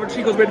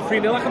Coventry goes win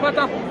 3-0. Like, I've had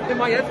that in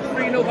my head,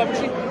 3-0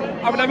 Coventry.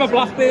 I remember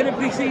Blackburn in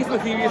pre-season a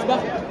few years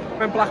back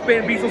when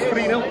Blackburn beat us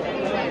 3-0.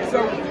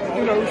 So,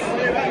 who knows?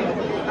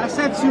 I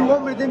said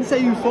 2-1, but I didn't say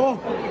you 4.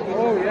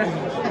 Oh, yeah.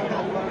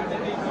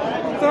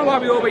 I don't know why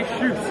we always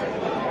shoot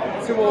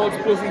towards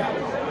Buzzy.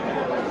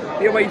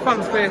 The away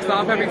fans first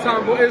half every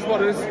time, but it is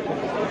what it is.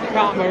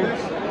 Can't moan.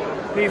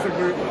 Needs a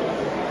group.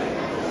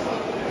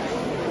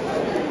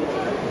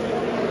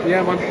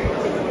 Yeah, man.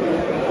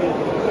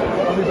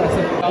 I'll be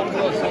better.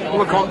 Well,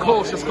 the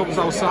concourse just comes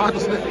outside,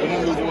 doesn't it?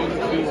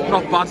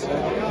 Not bad.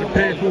 The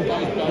purple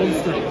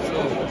monster.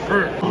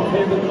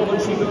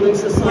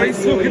 He's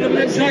talking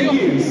about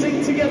you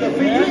sing together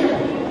for you.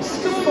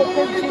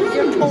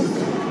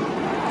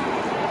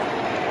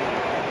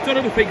 Don't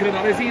know what thinking of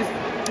that is.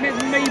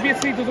 Maybe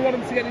it's he doesn't want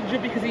him to get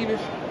injured because he was,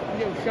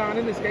 you know,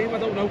 shining this game. I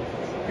don't know,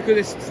 because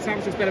it's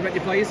times just better about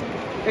your players.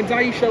 And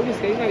Dai showed this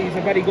game that he's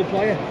a very good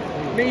player.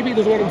 Maybe he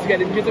doesn't want him to get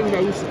injured. Who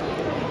knows?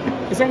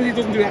 As long as he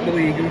doesn't do that in the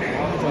league, I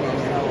don't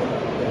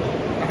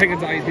know. I think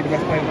Dai's been the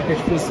best player on the pitch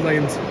for us today,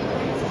 and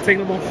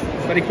taking him off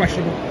is very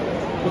questionable.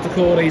 But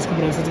Decore's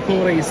coming on, so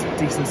Decore's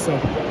decent. So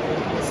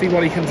see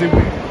what he can do.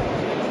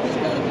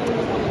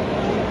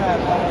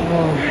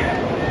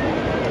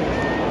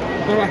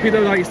 I'm happy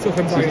though that he's tough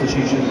and tight.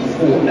 Substitution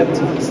for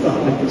Everton at the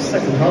start of the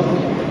second half.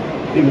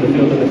 In the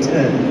field number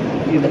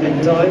 10, Ian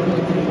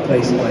Endine,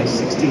 placed by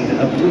 16,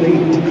 Abdulli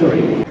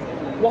Takuri.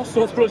 What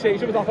sort of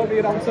pronunciation was that on the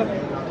announcer?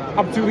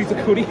 Abdulli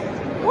Takuri.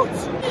 What?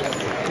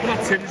 And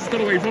that's him, just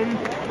got away from him.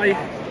 Like,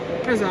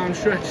 his arm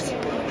stretched.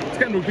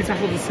 getting rugby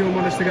tackled and still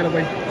managed to get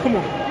away. Come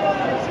on.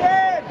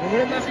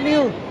 We're in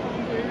McNeil.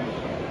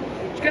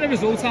 Just get a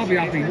result, I'll be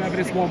happy. Whether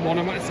it's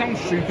 1-1, it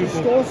sounds stupid,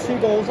 but... Score 2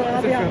 goals and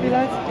I'll be happy,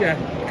 lad. Yeah,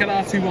 get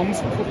our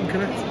 2-1s, fucking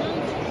connect.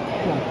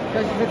 Come on.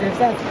 Guys, you forgive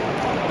that?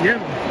 Yeah.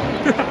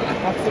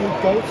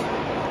 Absolute goat.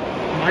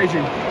 My G.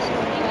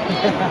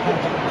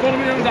 Call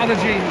me on Dada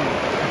G.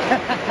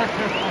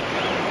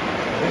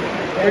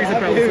 He's a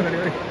belter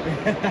anyway.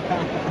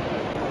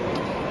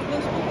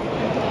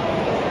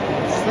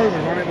 So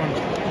ironic, man.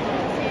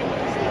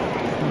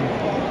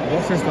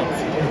 What is that?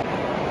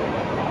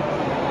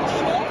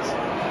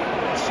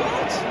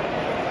 Shot.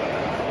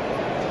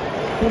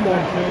 Come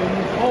on.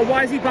 Oh, why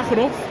is he backing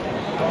off?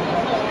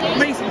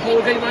 Mason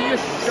Holgate, man, you're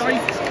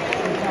shite.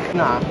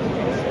 Nah.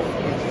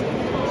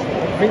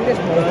 Bring this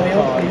more play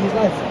up, please,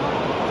 lads.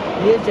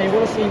 Me and Jay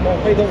want to see more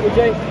play, don't we,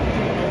 Jay? Yeah,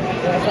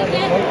 that's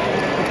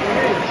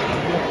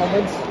in the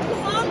comments.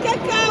 Come on, get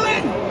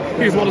going!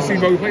 You just want to see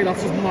Mo play,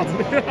 that's just mad.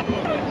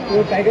 We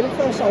were begging him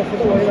for himself for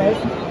the way out.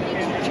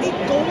 Keep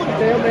going!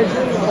 Jay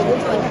mentioned the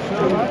comments that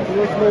he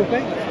wants more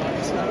play.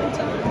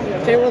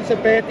 Jay wants a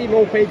birthday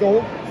more play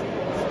goal.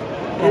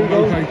 On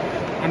Mo play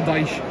and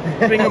Dyche.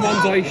 Bring him on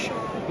Dyche.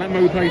 Let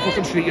Mo play,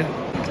 fucking treat you. Come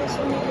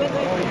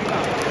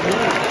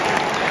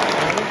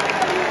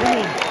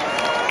on.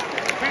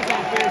 That's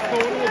our first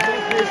goal.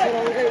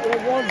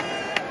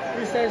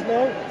 Who says no?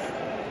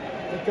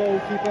 The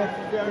goalkeeper,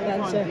 good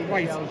answer.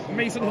 Right,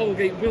 Mason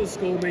Holgate will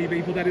score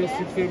maybe, but then he'll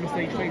sit through a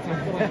mistake straight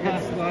after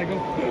that. There you go.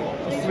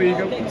 Just there you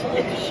go.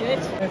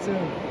 That's it.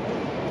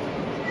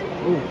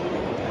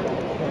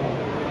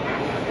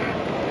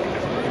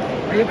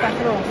 Are you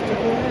backing off to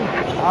go in?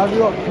 Have you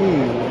got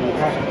Keane,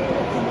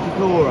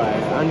 Decore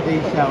and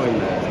Detail in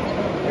there?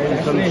 And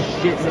some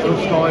shit little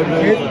sky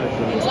blue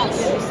version.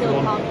 Exactly, we still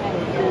can't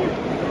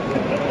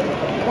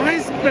Why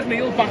is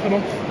McNeil backing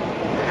off?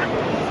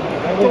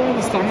 I don't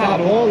understand that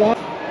at all.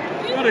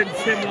 Not in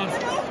Tim, lads.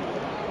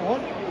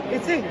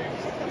 It's in.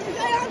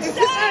 Just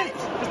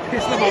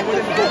pissing them out with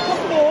it.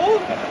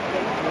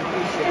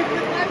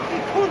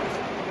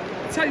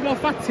 Tell you what,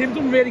 that Tim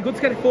done really good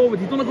to get it forward.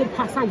 He's done a good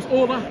pass out.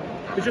 All that.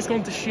 They've just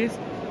gone to shit.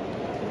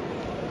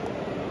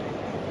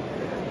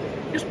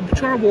 Just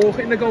try and walk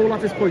it in the goal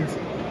at this point.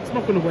 It's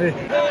not going to work.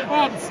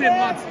 Oh, the Tim,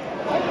 lads.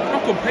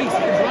 Not good pace,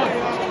 it's right.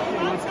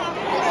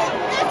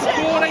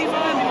 Corey,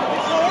 man.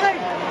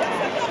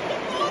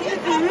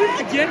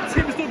 Again,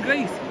 Tim's done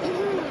great.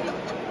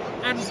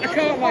 And I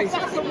can't wait.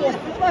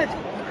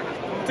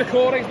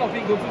 Decore's not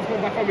been good since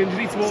coming back from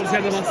injury towards the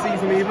end of last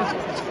season either.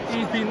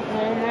 He's been,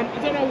 oh man, I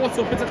don't know what's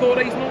up with Decore,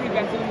 he's not really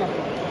better than that.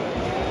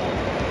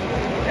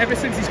 Ever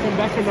since he's come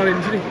back from that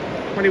injury,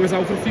 when he was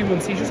out for a few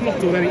months, he's just not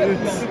done anything.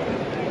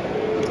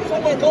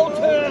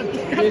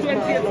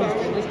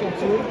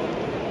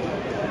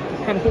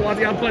 And lad,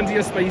 he had plenty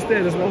of space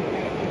there as well.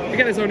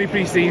 Again, it's only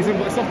pre-season,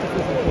 but it's not the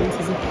fucking point,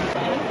 is it?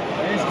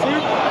 There's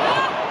 2.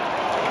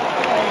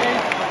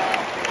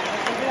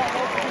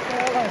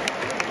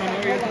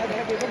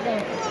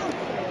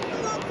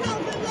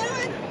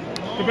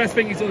 The best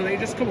thing he's done today,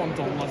 just come on,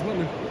 Don, lads, won't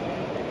he?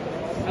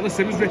 Ellis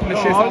was ripping the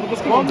shit out of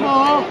us. Come on,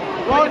 Don.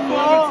 One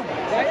more!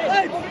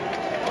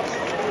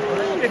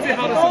 It's it,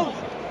 Harrison.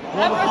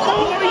 What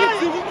are you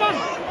doing, man?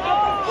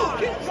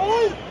 Fucking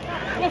goal!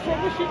 What's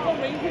wrong with shooting on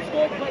range? We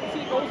scored plenty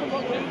of goals on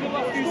long range in the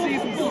last few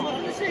seasons.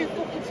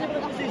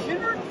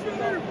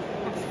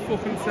 That's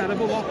fucking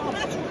terrible, what?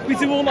 We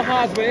do all the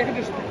hard work and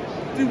just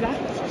do that.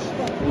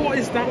 What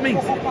is that, mate?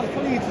 Have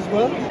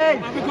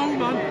a go,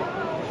 man.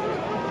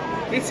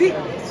 Is he?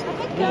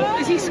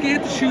 Is he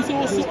scared to shoot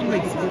or something,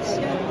 mate?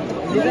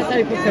 You're the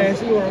type of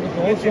person who are on the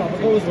ball, so have a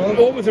go as well.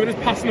 All we're doing is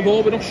passing the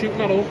ball, we're not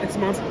shooting at all. It's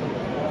mad.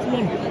 Come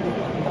on.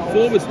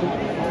 Forwards. Come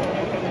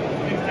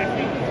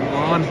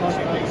on.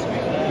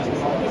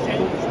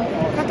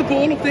 Got the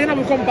ball up there, now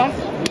we've gone back.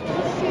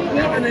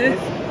 What on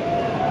earth?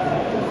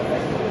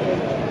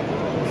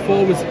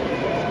 Forwards.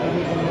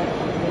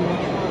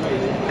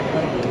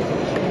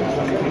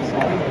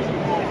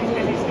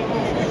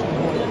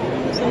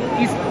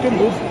 He's done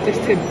good, this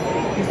Tim.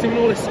 He's doing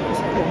all this.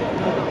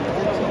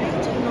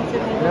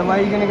 Then where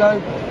are you going to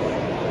go?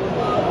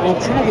 I'm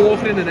trying to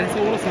walk it in the net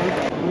all the time.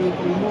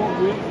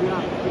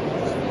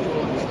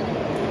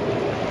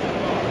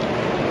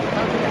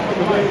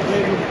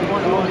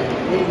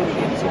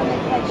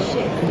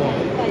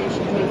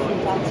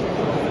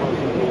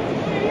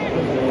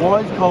 Why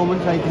is Coleman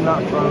taking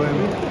that throw in?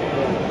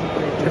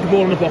 Get the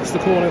ball in the box, the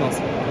corner, lads.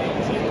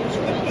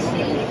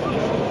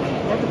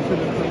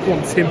 Go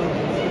on, Tim.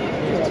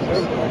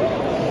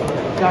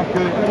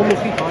 Jacko.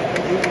 Unlucky.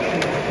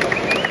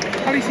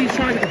 At least he's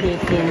trying to get the ball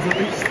forward at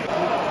least.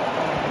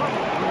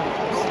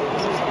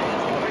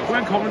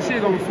 When Coventry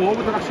are going forward,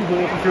 they're actually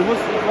walking through us.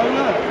 Oh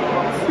yeah.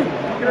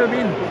 You know what I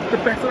mean? The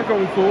better they're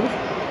going forward.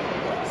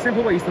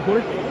 Simple ways to put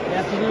it.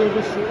 Yeah, to do a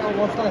good shoot on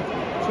what's that?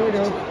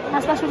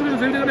 That's what they're going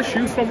to do. They're going to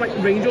shoot from like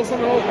range or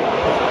something, or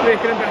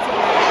making them better.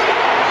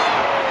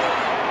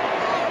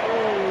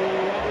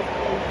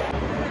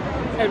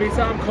 Every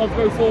time Cov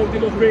go forward, they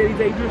look really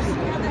dangerous.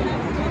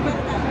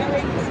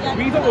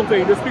 we don't look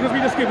dangerous because we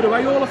just give it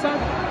away all the time.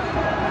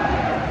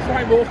 So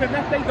I'm walking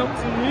that, they don't.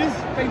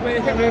 They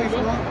work it really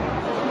well.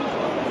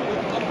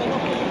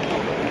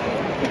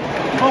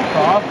 Fuck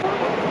off.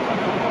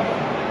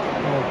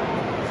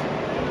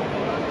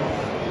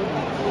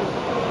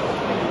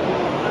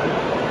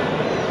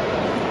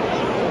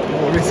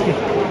 Oh, risky.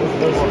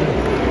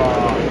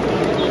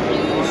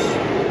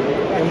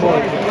 Well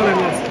in,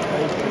 lads.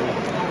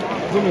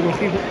 Don't know what to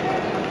do.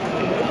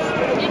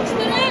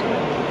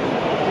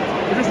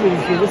 We're just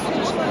running through this.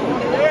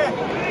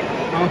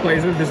 Our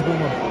players are invisible,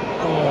 man.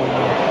 Oh,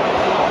 man.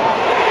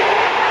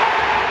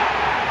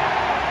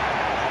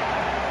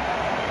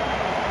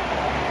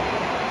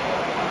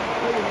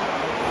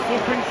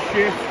 Fucking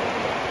shit.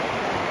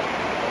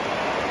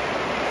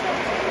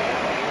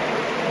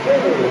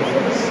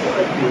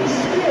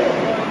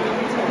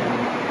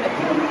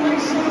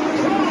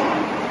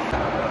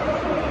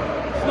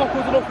 It's not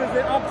good enough, is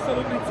it?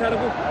 Absolutely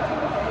terrible.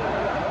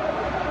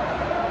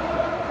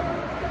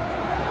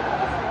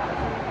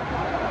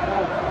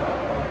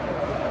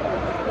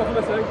 What can I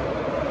say?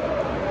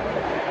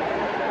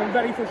 I'm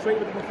very frustrated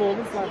with the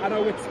performance. Like, I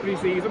know it's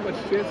pre-season, but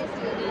shit.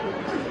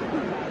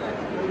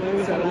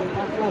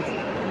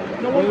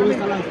 No one, I mean,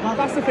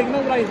 that's the thing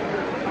though, like,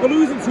 we're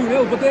losing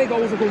 2-0, but their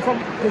goals are coming from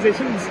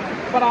positions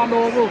that our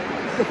normal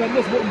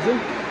defenders wouldn't do.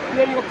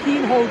 Yeah, you've got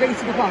Keane Holgate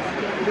to the back.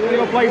 You've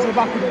got players in the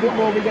back with a bit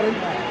more we get in. I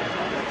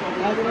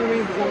don't know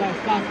if it's a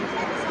left back.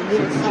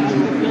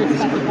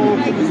 The ball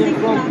comes in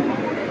from.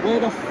 Where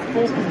the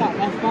fuck is that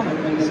left back?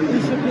 He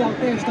should be out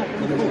there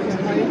stopping the fucking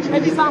play.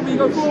 Every time we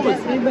go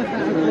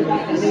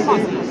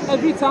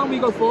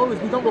forward,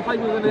 we don't look like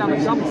we're going to have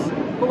a chance.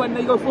 But when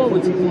they go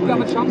forward, we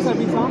have a chance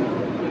every time.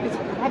 It's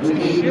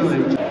absolutely shit.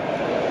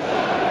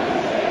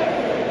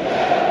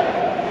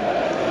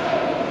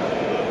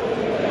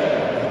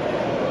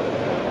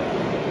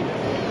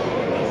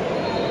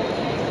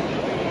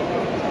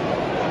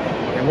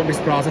 I wouldn't be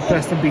surprised if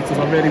Preston beat us, I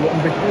really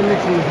wouldn't be.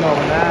 Literally no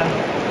one there.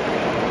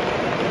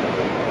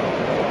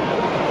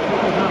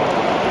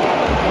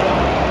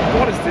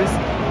 What is this?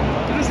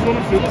 They're just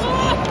running through this.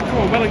 Come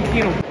on, well and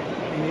Keno.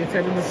 The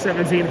attendance is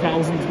 17,000.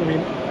 I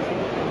mean,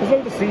 there's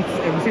loads of seats.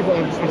 We see what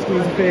I'm asking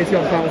is 30,000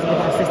 the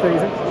past 6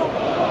 days.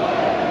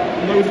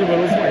 Loads of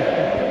wills, like.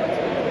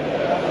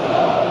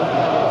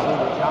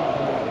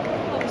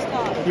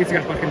 We need to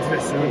get back into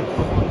this soon.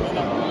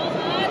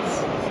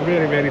 It's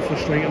really, really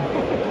frustrating.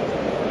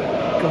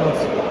 God.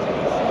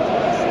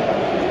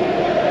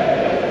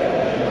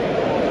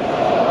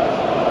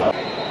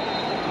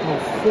 Oh,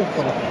 fuck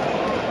off.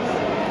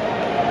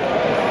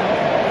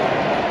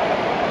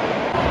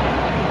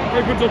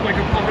 Opens up like a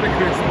pocket of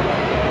crisp.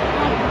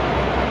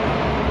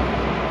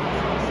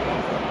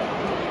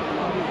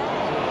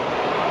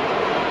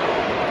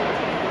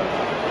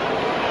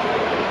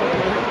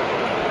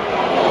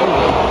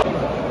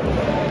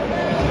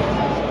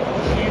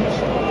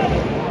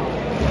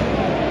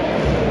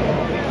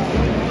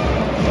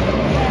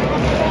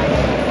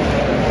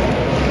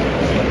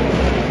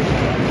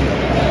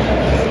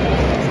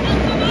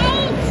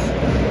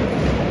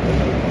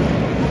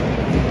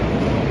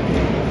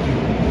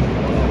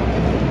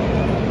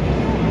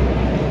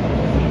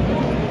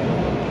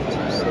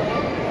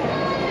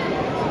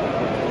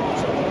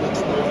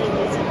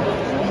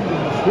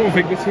 I don't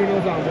think we're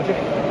 2-0 down, would you?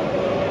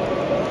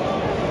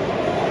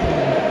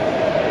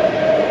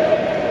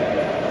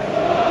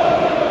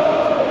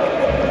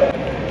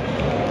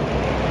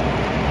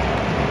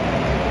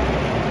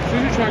 As soon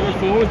as we try to go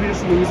forward, we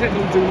just lose it,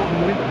 don't do nothing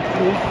with it.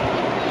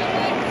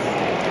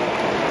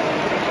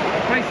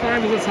 Right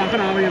time was attacking,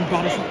 are we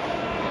embarrassing?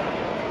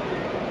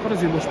 Gotta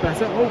do much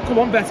better. Oh, come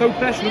on, Beto,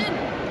 pressure him.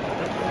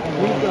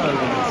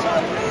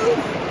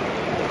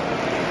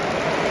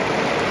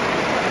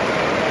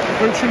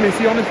 Approaching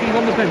Missy on if he's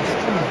on the bench.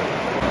 Come on.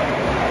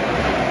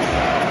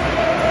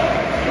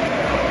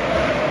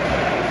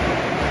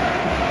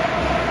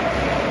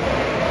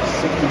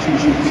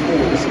 Substitution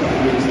scores.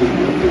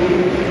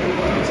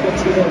 It's got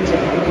 2 on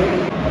Jack.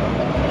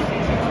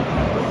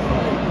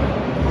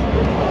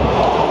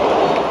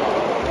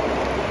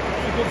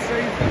 Good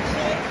save.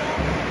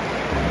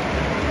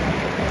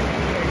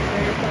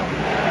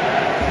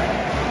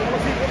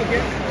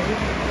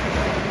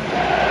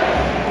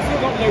 I've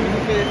still got loads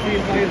of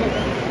 13 players up.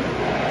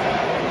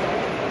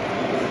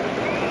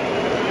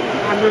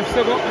 And we've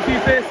still got a few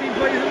 13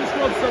 players in the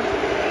squad, so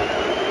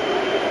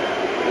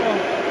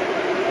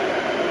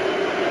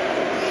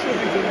should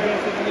be doing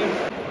better than this.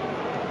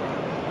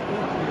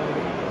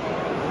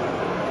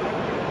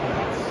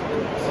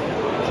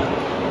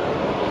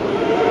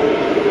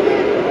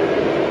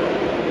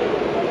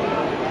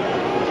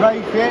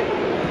 Take it.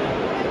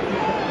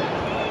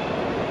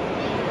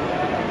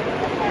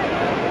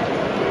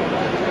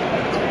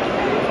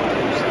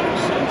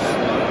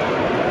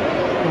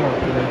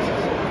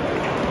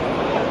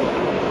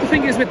 The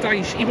thing is with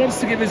Dyche, he wants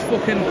to give his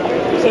fucking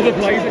other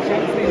players a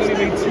chance, and he's only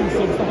made 2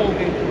 subs the whole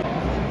game.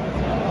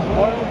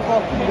 What the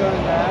fuck are you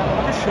doing there?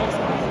 What a shot.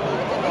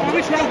 How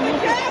many tries?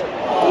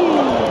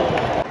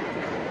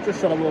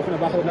 Just trying to walk in the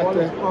back of the net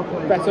there.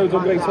 Beto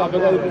done great to have a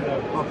go.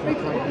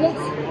 What?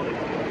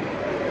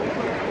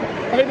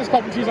 I think this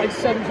Coventry's like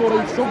 7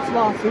 4 8 subs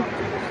last week.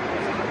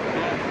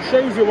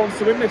 Shows who wants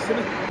to win this, doesn't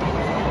it?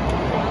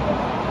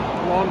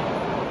 One.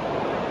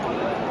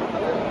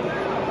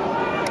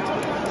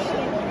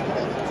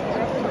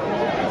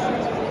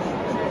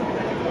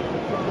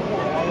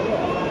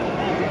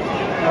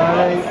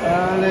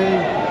 Early.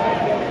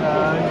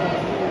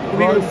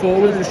 We go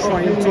forward and just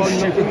try and do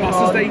stupid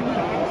passes they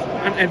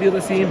and every other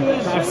team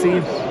that I've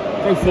seen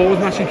go forward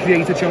and actually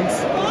create a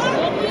chance.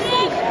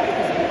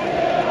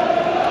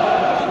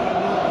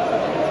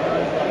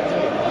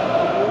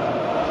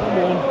 Come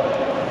on.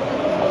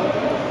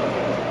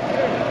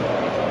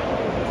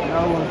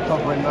 No one's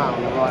covering that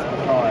on the right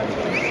hand side.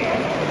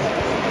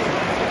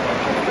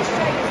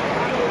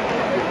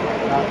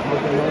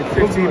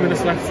 15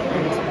 minutes left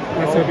and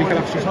let's hope we can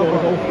actually score a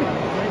goal.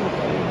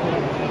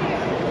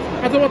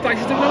 I don't know what Dyche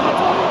is doing now.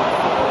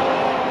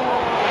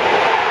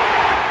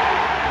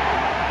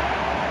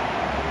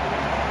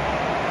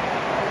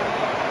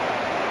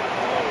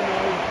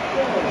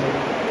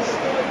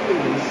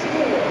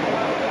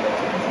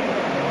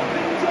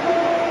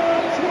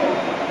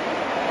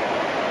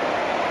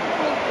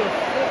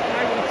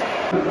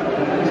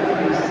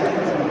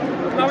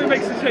 Now he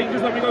makes the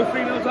changes when we go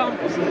 3-0 down.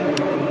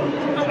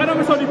 I know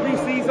it's only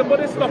pre-season, but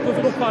it's not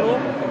doesn't look bad at all.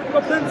 We've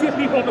got plenty of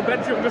people on the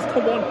bench who can just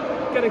come on,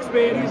 get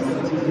experience.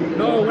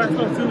 No, let's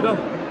not do that.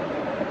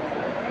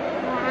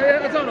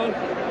 I don't know.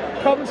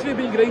 Coventry have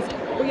been great,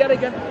 but yet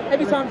again,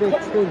 every time. I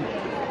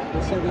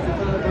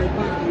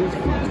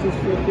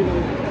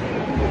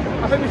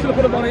think we should have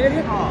put him on here.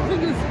 The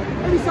thing is,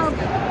 every time,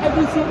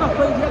 every team that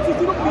plays here,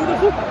 it's not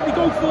meaningful. We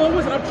go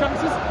forwards and have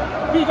chances.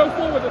 We go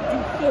forward and do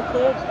fuck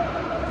all.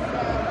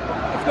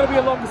 It's going to be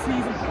a long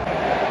season.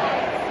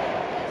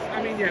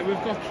 I mean, yeah,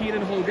 we've got Keane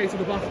and Holgate at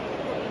the back.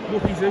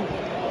 Whoopie too.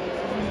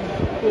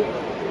 But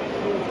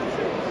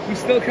we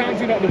still can't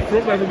do that at the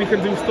front level. We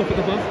can do stuff at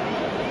the back.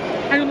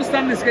 I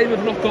understand this game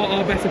we've not got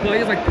our better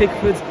players like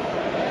Pickford,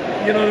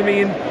 you know what I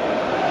mean,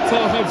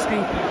 Tarkovsky,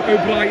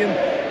 O'Brien,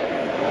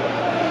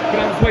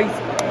 Branthwaite,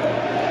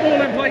 all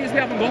them players we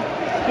haven't got,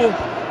 but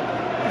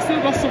we've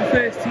still got some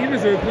first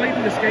teamers who have played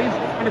in this game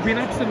and have been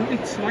absolutely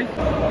sniped.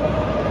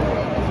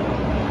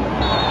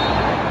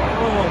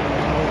 Oh.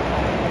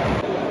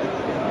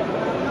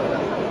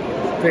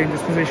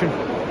 Dangerous position.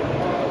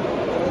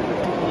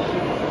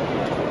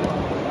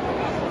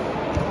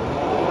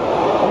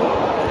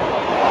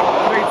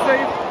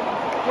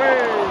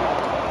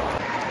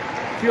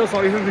 Feel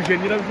sorry for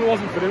Virginia, if it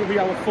wasn't for him, we'd be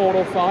out 4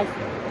 or 5.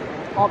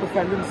 Our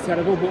defending's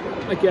terrible, but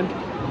again,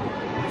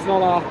 it's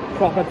not our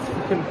proper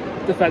fucking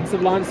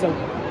defensive line, so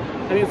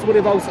I need to worry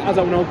about, I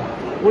don't know,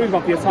 worried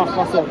about the attack,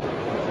 that's all.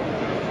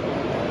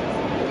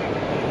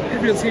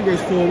 Every other team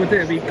goes forward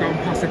there, we can't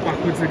pass it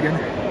backwards again.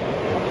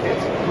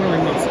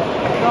 Brilliant, lads.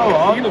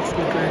 He looks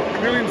good there,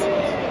 brilliant.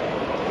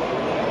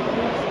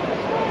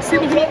 See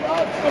the one's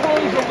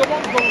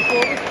going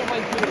forward,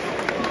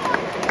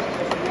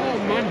 oh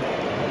man.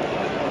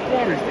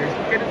 What is this?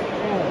 Get it.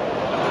 Oh.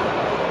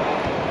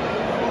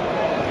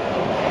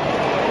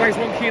 Nice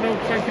one, Keno.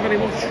 Thank you very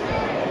much.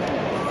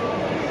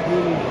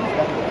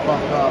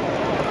 Fuck up.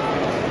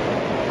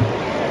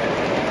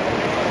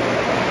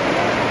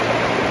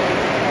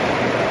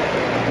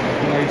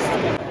 Nice.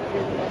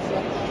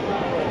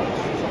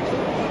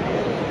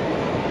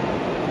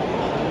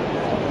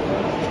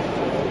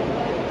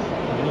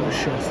 Another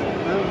shot. I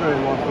don't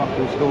really want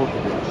fucking score for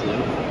this,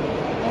 actually.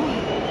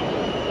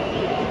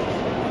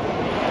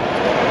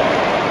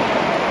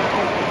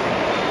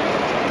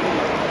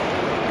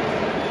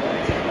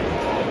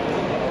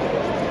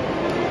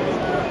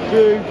 We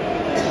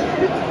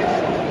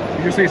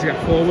just need to get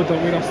forward,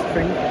 don't we? That's the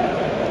thing.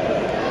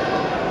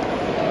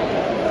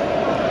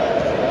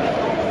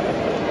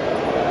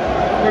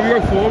 When we go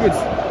forwards,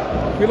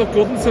 we look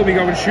good until we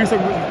go and shoot,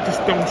 and we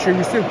just don't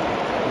choose to.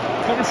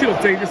 Coventry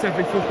look dangerous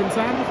every fucking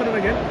time. Look at it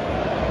again.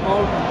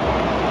 Oh.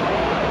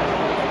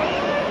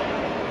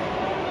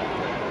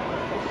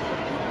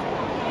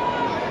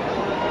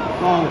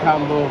 Come on,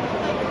 Campbell.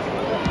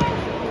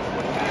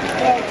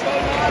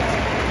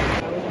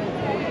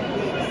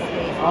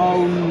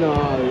 Oh no,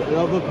 and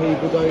other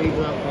people don't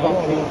even have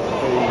fucking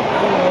food.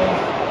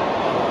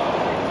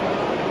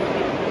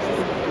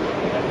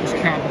 Just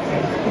can't.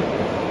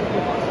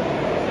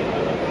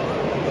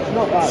 It's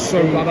not that so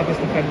bad at this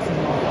defence and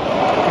I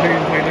didn't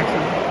even play next to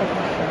him.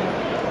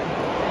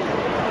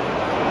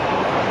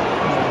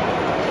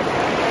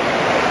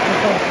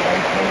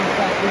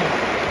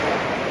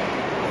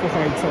 What's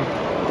that outside?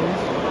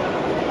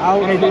 I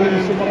know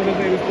that someone on the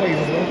day was playing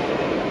as well.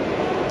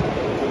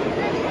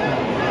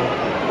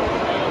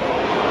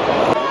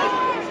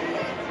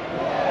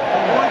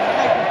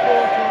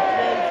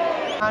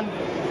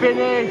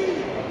 Finish.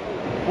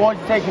 Why'd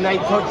you take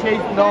 8 touches?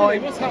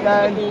 9, what's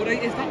happened with the ball,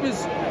 is that was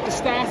the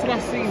start of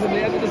last season, the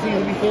end of the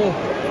season before.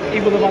 He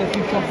would have had a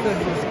few shots there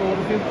and scored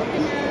a few.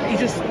 He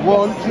just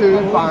 1,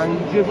 2, bang.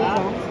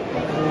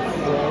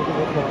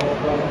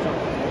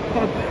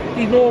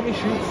 He normally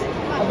shoots.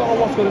 don't know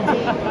what's going on.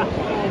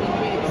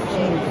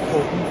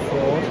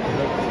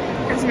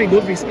 It hasn't been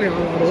good recently, I don't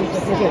know.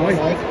 Not gonna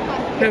lie.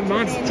 Never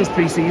mind, it's just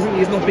pre-season.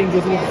 He's not been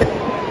good enough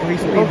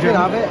recently.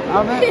 Have it.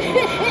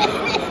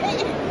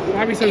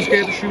 Why are we so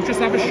scared to shoot? Just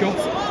have a shot.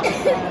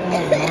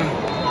 Oh man.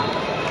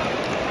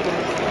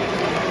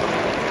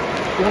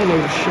 What a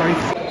load of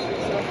shite.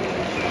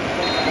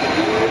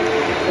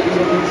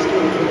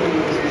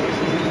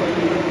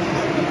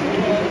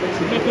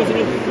 Not good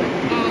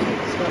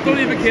enough. Don't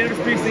even care if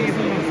it's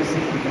pre-season.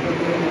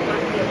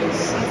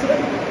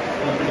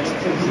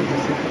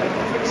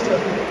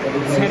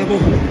 Terrible.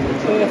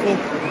 Awful.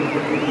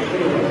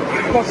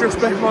 What's your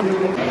respect, man?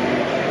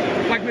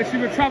 Like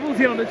literally, we're travelling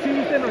here on a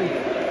Tuesday night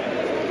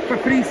for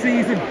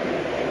pre-season.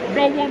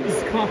 No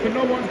one's clapping,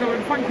 no one's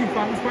going, thank you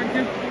fans, thank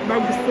you. No,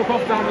 just fuck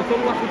off down the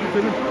tunnel, that's what you're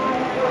doing.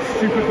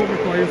 Stupid public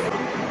players.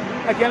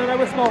 Again, I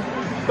know it's not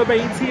the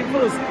main team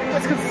for us.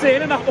 It's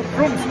concerning that up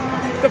front,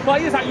 the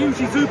players that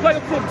usually do play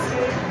up front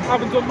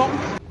haven't done nothing.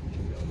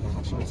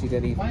 Actually, he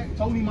didn't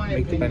even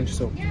make the bench,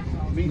 so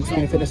he's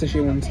been fitness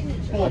issue, and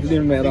I didn't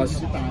even realise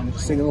the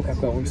signal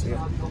kept going, so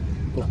yeah.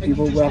 But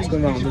people were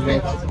asking around as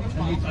well.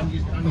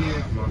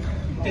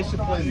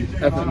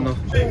 Everton no.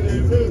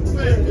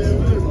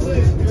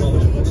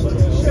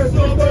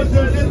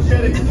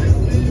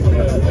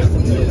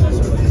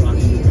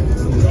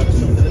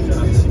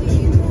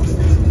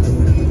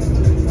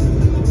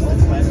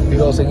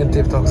 People are singing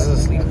TikToks as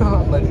asleep.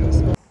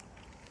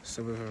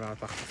 So we've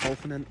arrived back to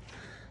Falcon then.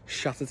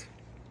 Shattered.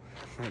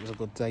 It was a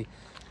good day.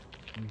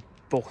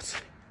 But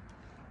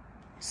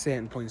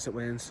certain points it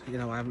weren't. You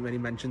know, I haven't really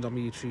mentioned on my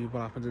YouTube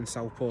what happened in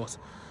Southport.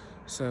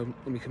 So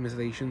my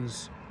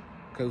commiserations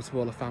go to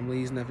all the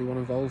families and everyone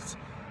involved.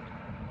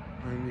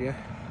 And yeah,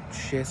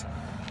 shit.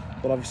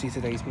 But obviously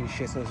today's been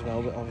shit as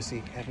well, but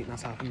obviously everything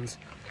that's happened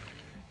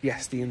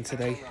yesterday and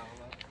today.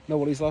 No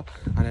worries though.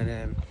 And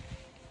then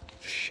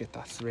shit,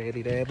 that's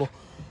really there, but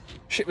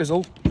shit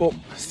result, but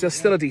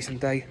still a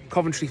decent day.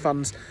 Coventry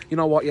fans, you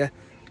know what, yeah,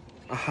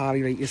 I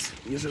highly rate you.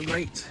 You're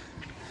great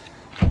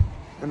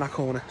in that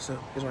corner, so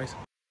he's right.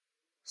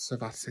 So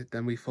that's it,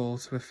 then we fall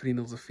to a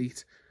 3-0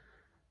 defeat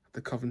at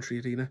the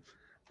Coventry Arena.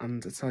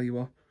 And I tell you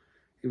what,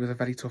 it was a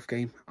very tough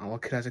game. I'll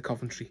credit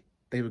Coventry.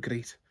 They were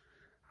great,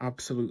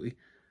 absolutely,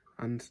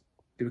 and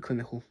they were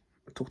clinical.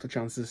 I took the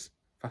chances.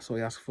 That's all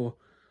I asked for.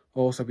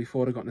 Also,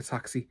 before I got in a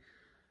taxi,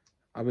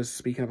 I was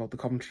speaking about the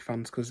Coventry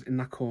fans, because in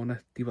that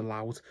corner they were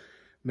loud,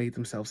 made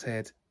themselves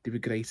heard. They were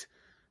great.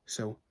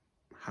 So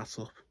hats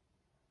up,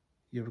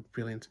 you were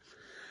brilliant.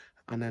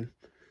 And then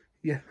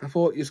yeah, I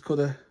thought you could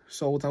have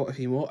sold out a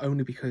few more,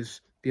 only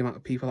because the amount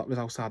of people that was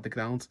outside the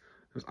ground,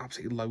 there was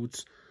absolutely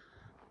loads.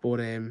 But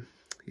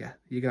yeah,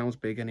 your ground's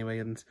big anyway,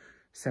 and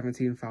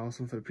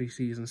 17,000 for the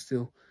pre-season,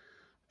 still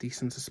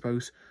decent, I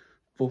suppose.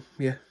 But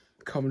yeah,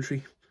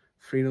 Coventry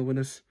 3-0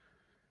 winners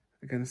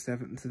against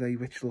Everton today,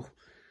 which look,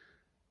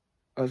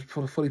 I was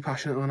fully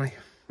passionate, aren't I?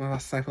 Well,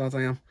 that's the type of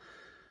lad I am.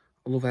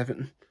 I love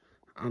Everton,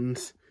 and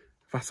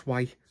that's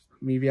why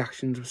my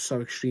reactions were so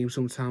extreme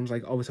sometimes.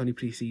 Like, oh, it's only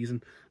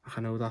pre-season.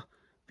 I know that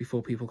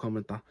before people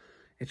comment that.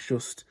 It's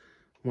just,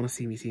 I want to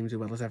see my team do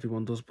well as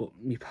everyone does, but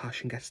my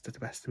passion gets to the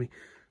best of me.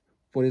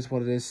 But it is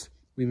what it is.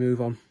 We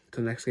move on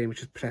to the next game,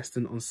 which is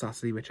Preston on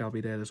Saturday, which I'll be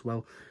there as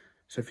well.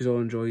 So if you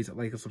all enjoyed,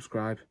 like and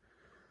subscribe.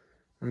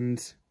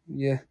 And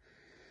yeah,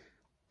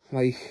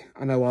 like,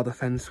 I know our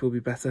defence will be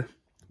better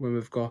when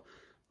we've got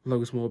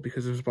loads more,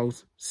 because there's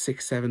about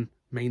 6-7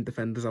 main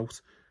defenders out.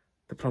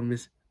 The problem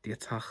is the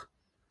attack,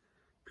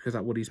 because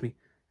that worries me.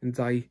 And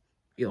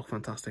he looked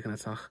fantastic in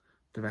attack.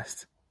 The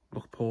rest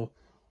looked poor.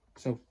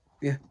 So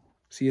yeah,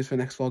 see you for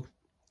the next vlog.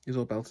 Here's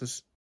all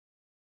belters.